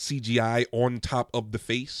they'll put CGI on top of the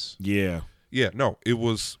face. Yeah. No, it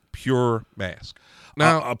was pure mask.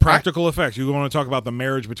 Now, practical effects. You want to talk about the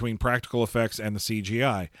marriage between practical effects and the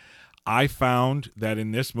CGI. I found that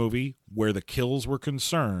in this movie, where the kills were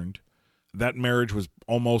concerned, that marriage was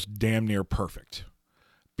almost damn near perfect.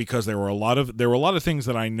 Because there were a lot of things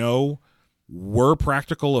that I know were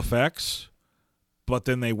practical effects, but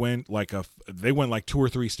then they went like 2 or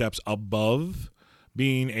 3 steps above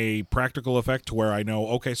being a practical effect to where I know,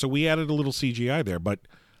 okay, so we added a little CGI there, but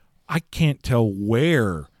I can't tell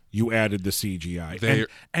where you added the CGI.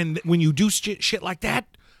 And when you do shit like that,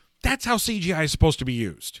 that's how CGI is supposed to be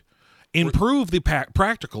used. Improve the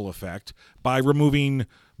practical effect by removing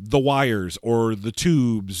the wires or the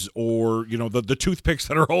tubes or the toothpicks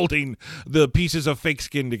that are holding the pieces of fake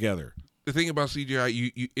skin together. The thing about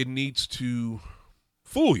CGI, it needs to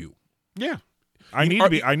fool you. Yeah, I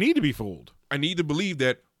need to be fooled. I need to believe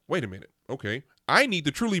that wait a minute. Okay. I need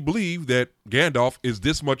to truly believe that Gandalf is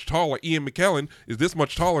this much taller. Ian McKellen is this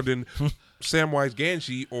much taller than Samwise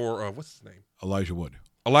Gamgee or what's his name? Elijah Wood.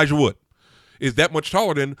 Elijah Wood is that much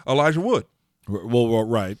taller than Elijah Wood. Well,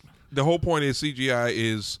 right. The whole point is CGI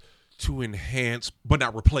is to enhance but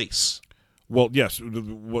not replace. Well, yes.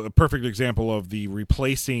 A perfect example of the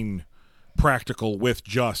replacing practical with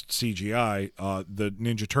just CGI, the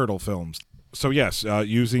Ninja Turtle films. So yes,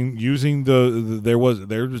 using there was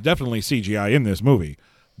definitely CGI in this movie,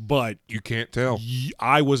 but You can't tell.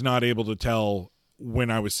 I was not able to tell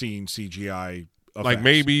when I was seeing CGI effects. Like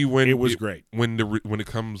maybe when it was great when it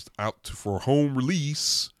comes out for home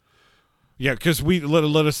release. Yeah, because we let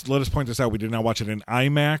us point this out. We did not watch it in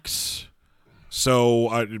IMAX,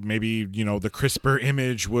 so maybe the crisper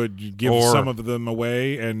image would give some of them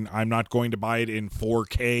away. And I'm not going to buy it in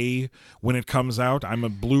 4K when it comes out. I'm a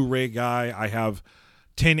Blu-ray guy. I have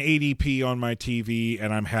 1080p on my TV,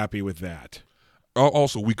 and I'm happy with that.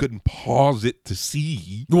 Also, we couldn't pause it to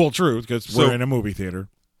see. Well, true, because we're in a movie theater.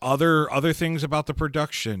 Other things about the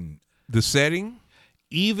production, The setting,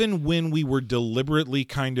 even when we were deliberately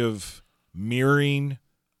kind of mirroring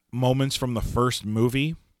moments from the first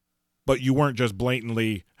movie, but you weren't just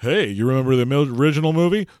blatantly, hey, you remember the original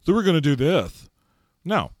movie? So we're going to do this.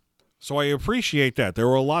 No. So I appreciate that. There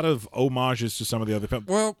were a lot of homages to some of the other films.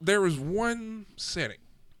 well, there was one setting,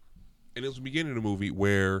 and it was the beginning of the movie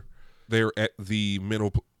where they're at the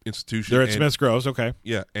mental institution. They're at Smith's Groves, okay.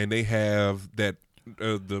 Yeah, and they have that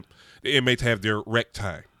the inmates have their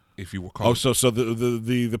recti, if you will call it. Oh, so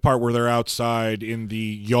the part where they're outside in the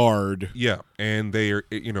yard. Yeah, and they're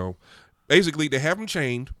basically they have them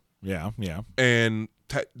chained. Yeah. And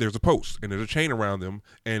there's a post, and there's a chain around them,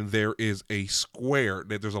 and there is a square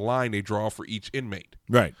that there's a line they draw for each inmate.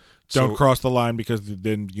 Right. So- Don't cross the line because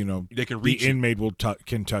then They can reach the you. inmate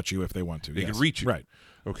can touch you if they want to. They Yes. can reach you. Right.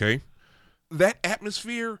 Okay, that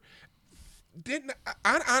atmosphere didn't.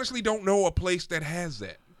 I honestly don't know a place that has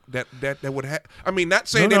that. That would have. I mean, not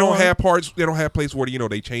saying they don't have parts. They don't have places where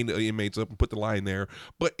they chain the inmates up and put the line there,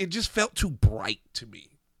 but it just felt too bright to me.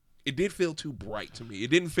 It did feel too bright to me.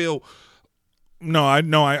 It didn't feel. No,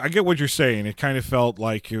 I get what you're saying. It kind of felt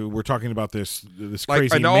like we're talking about this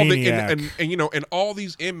crazy and all maniac. and all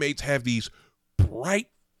these inmates have these bright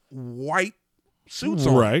white suits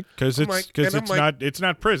on, right? Because it's like,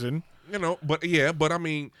 not prison. But I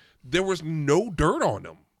mean, there was no dirt on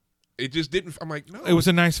them. It just didn't. I'm like, no. It was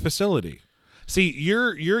a nice facility. See,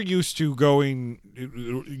 you're used to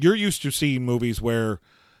seeing movies where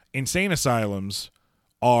insane asylums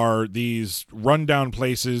are these rundown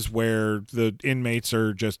places where the inmates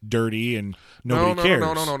are just dirty and nobody cares.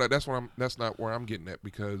 No. That's not where I'm getting at,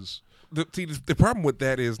 because the problem with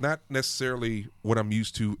that is not necessarily what I'm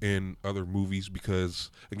used to in other movies,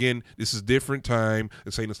 because again, this is different time.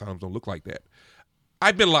 Insane asylums don't look like that.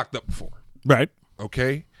 I've been locked up before. Right.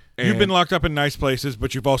 Okay. You've been locked up in nice places,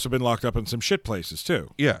 but you've also been locked up in some shit places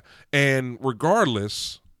too. Yeah. And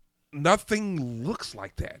regardless, nothing looks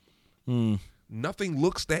like that. Nothing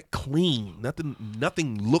looks that clean.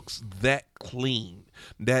 Nothing looks that clean,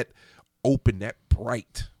 that open, that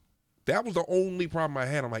bright. That was the only problem I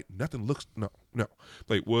had. I'm like, nothing looks no.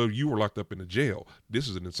 Like, well, you were locked up in a jail. This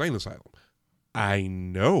is an insane asylum. I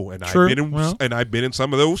know, and True. I've been in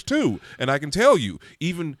some of those too. And I can tell you,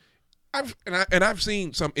 even I've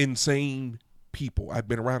seen some insane people. I've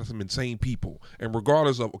been around some insane people, and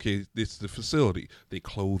regardless of it's the facility, they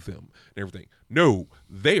clothe them and everything. No,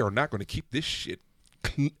 they are not going to keep this shit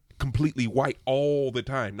completely white all the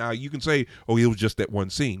time. Now you can say, "Oh, it was just that one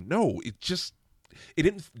scene." No, it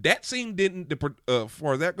didn't. That scene didn't. As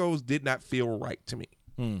far as that goes, did not feel right to me.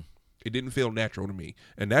 It didn't feel natural to me,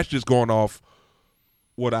 and that's just going off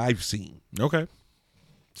what I've seen. Okay.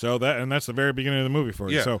 So that's the very beginning of the movie for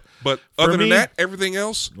you. Yeah. So, but other than that, everything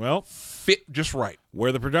else fit just right.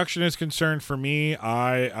 Where the production is concerned, for me,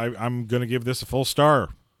 I'm going to give this a full star.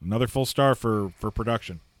 Another full star for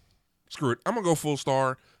production. Screw it. I'm going to go full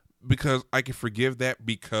star because I can forgive that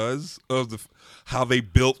because of how they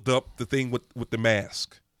built up the thing with the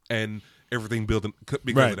mask and everything building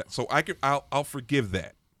because of that. So I'll forgive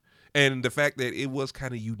that. And the fact that it was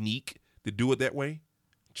kind of unique to do it that way.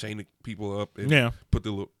 Chain the people up and put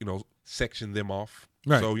the section them off.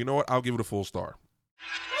 Right. So you know what? I'll give it a full star.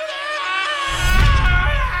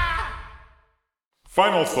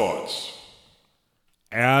 Final thoughts.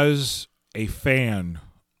 As a fan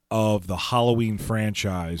of the Halloween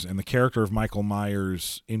franchise and the character of Michael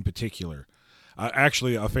Myers in particular,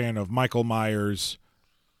 actually a fan of Michael Myers,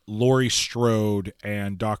 Laurie Strode,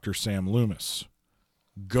 and Dr. Sam Loomis.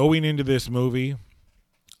 Going into this movie,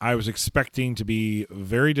 I was expecting to be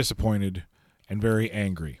very disappointed and very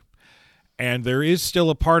angry. And there is still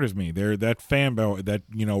a part of me there, that fanboy, that,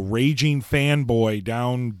 raging fanboy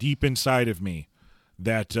down deep inside of me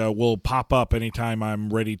that will pop up anytime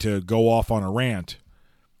I'm ready to go off on a rant.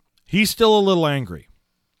 He's still a little angry.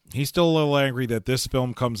 He's still a little angry that this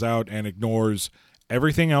film comes out and ignores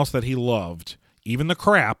everything else that he loved, even the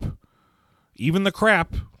crap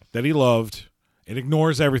that he loved. It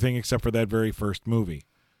ignores everything except for that very first movie.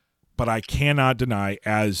 But I cannot deny,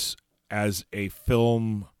 as a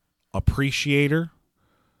film appreciator,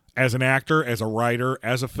 as an actor, as a writer,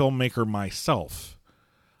 as a filmmaker myself,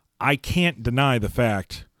 I can't deny the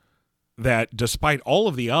fact that despite all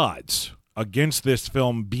of the odds against this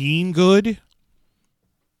film being good,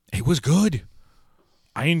 it was good.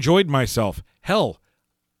 I enjoyed myself. Hell,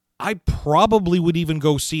 I probably would even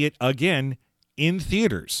go see it again in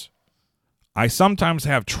theaters. I sometimes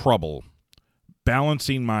have trouble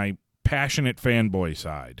balancing my passionate fanboy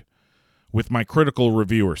side with my critical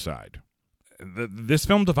reviewer side. This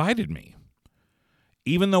film divided me.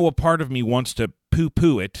 Even though a part of me wants to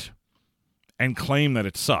poo-poo it and claim that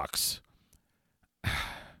it sucks,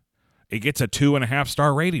 it gets a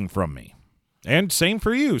 2.5-star rating from me. And same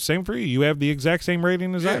for you. You have the exact same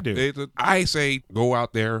rating as I do. I say go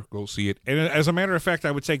out there, go see it. And as a matter of fact,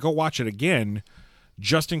 I would say go watch it again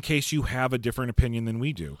just in case you have a different opinion than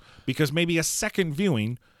we do. Because maybe a second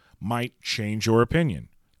viewing might change your opinion.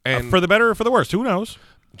 And for the better or for the worse, who knows?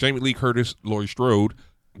 Jamie Lee Curtis, Laurie Strode,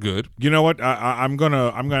 good. You know what? I'm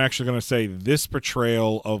gonna say this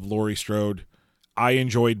portrayal of Laurie Strode I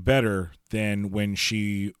enjoyed better than when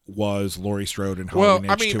she was Laurie Strode in Halloween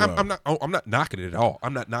H2O. Well, I'm not knocking it at all.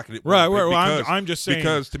 I'm not knocking it. Right. Well, I'm just saying,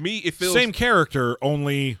 because to me it feels same character,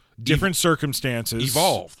 only different circumstances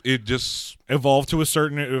evolved. It just evolved to a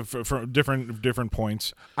certain from different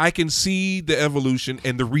points. I can see the evolution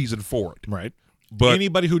and the reason for it. Right. But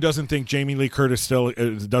anybody who doesn't think Jamie Lee Curtis still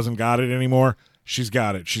doesn't got it anymore, she's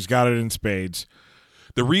got it. She's got it in spades.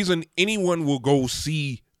 The reason anyone will go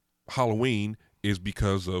see Halloween is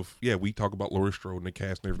because of, we talk about Laurie Strode and the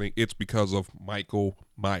cast and everything. It's because of Michael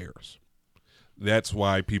Myers. That's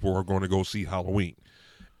why people are going to go see Halloween.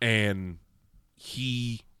 And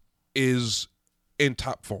he is in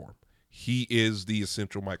top form. He is the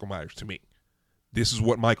essential Michael Myers to me. This is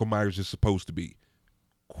what Michael Myers is supposed to be.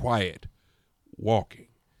 Quiet, walking,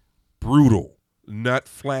 brutal, not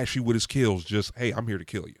flashy with his kills, just, hey, I'm here to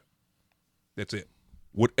kill you. That's it.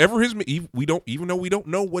 Whatever even though we don't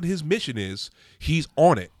know what his mission is, he's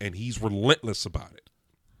on it and he's relentless about it.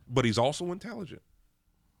 But he's also intelligent.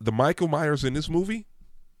 The Michael Myers in this movie,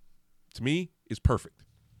 to me, is perfect.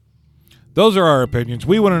 Those are our opinions.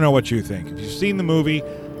 We want to know what you think. If you've seen the movie,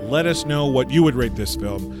 let us know what you would rate this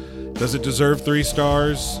film. Does it deserve 3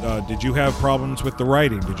 stars? Did you have problems with the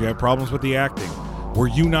writing? Did you have problems with the acting? Were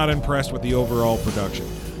you not impressed with the overall production?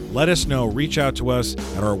 Let us know. Reach out to us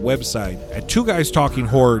at our website at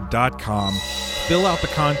twoguystalkinghorror.com. Fill out the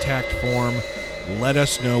contact form. Let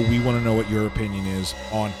us know. We want to know what your opinion is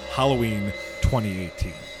on Halloween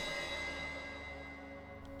 2018.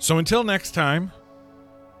 So until next time,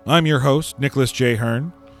 I'm your host, Nicholas J.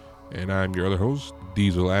 Hearn. And I'm your other host,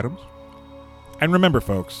 Diesel Adams. And remember,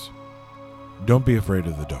 folks, don't be afraid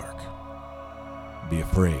of the dark. Be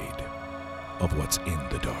afraid of what's in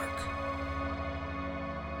the dark.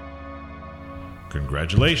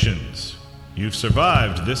 Congratulations! You've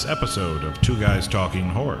survived this episode of Two Guys Talking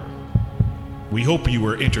Horror. We hope you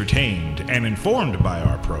were entertained and informed by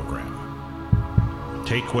our program.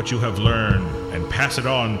 Take what you have learned and pass it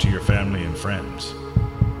on to your family and friends.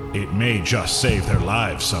 It may just save their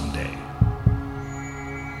lives someday.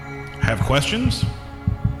 Have questions?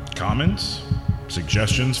 Comments?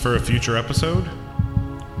 Suggestions for a future episode?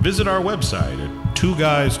 Visit our website at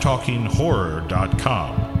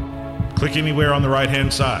twoguystalkinghorror.com. Click anywhere on the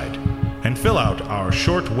right-hand side and fill out our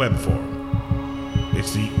short web form.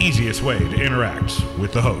 It's the easiest way to interact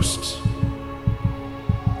with the hosts.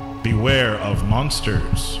 Beware of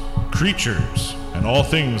monsters, creatures, and all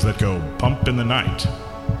things that go bump in the night.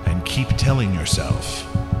 And keep telling yourself,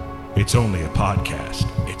 it's only a podcast.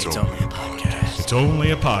 It's only a podcast. It's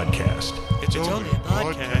only a podcast. It's only a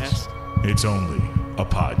podcast. It's only a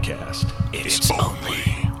podcast. It's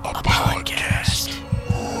only a podcast.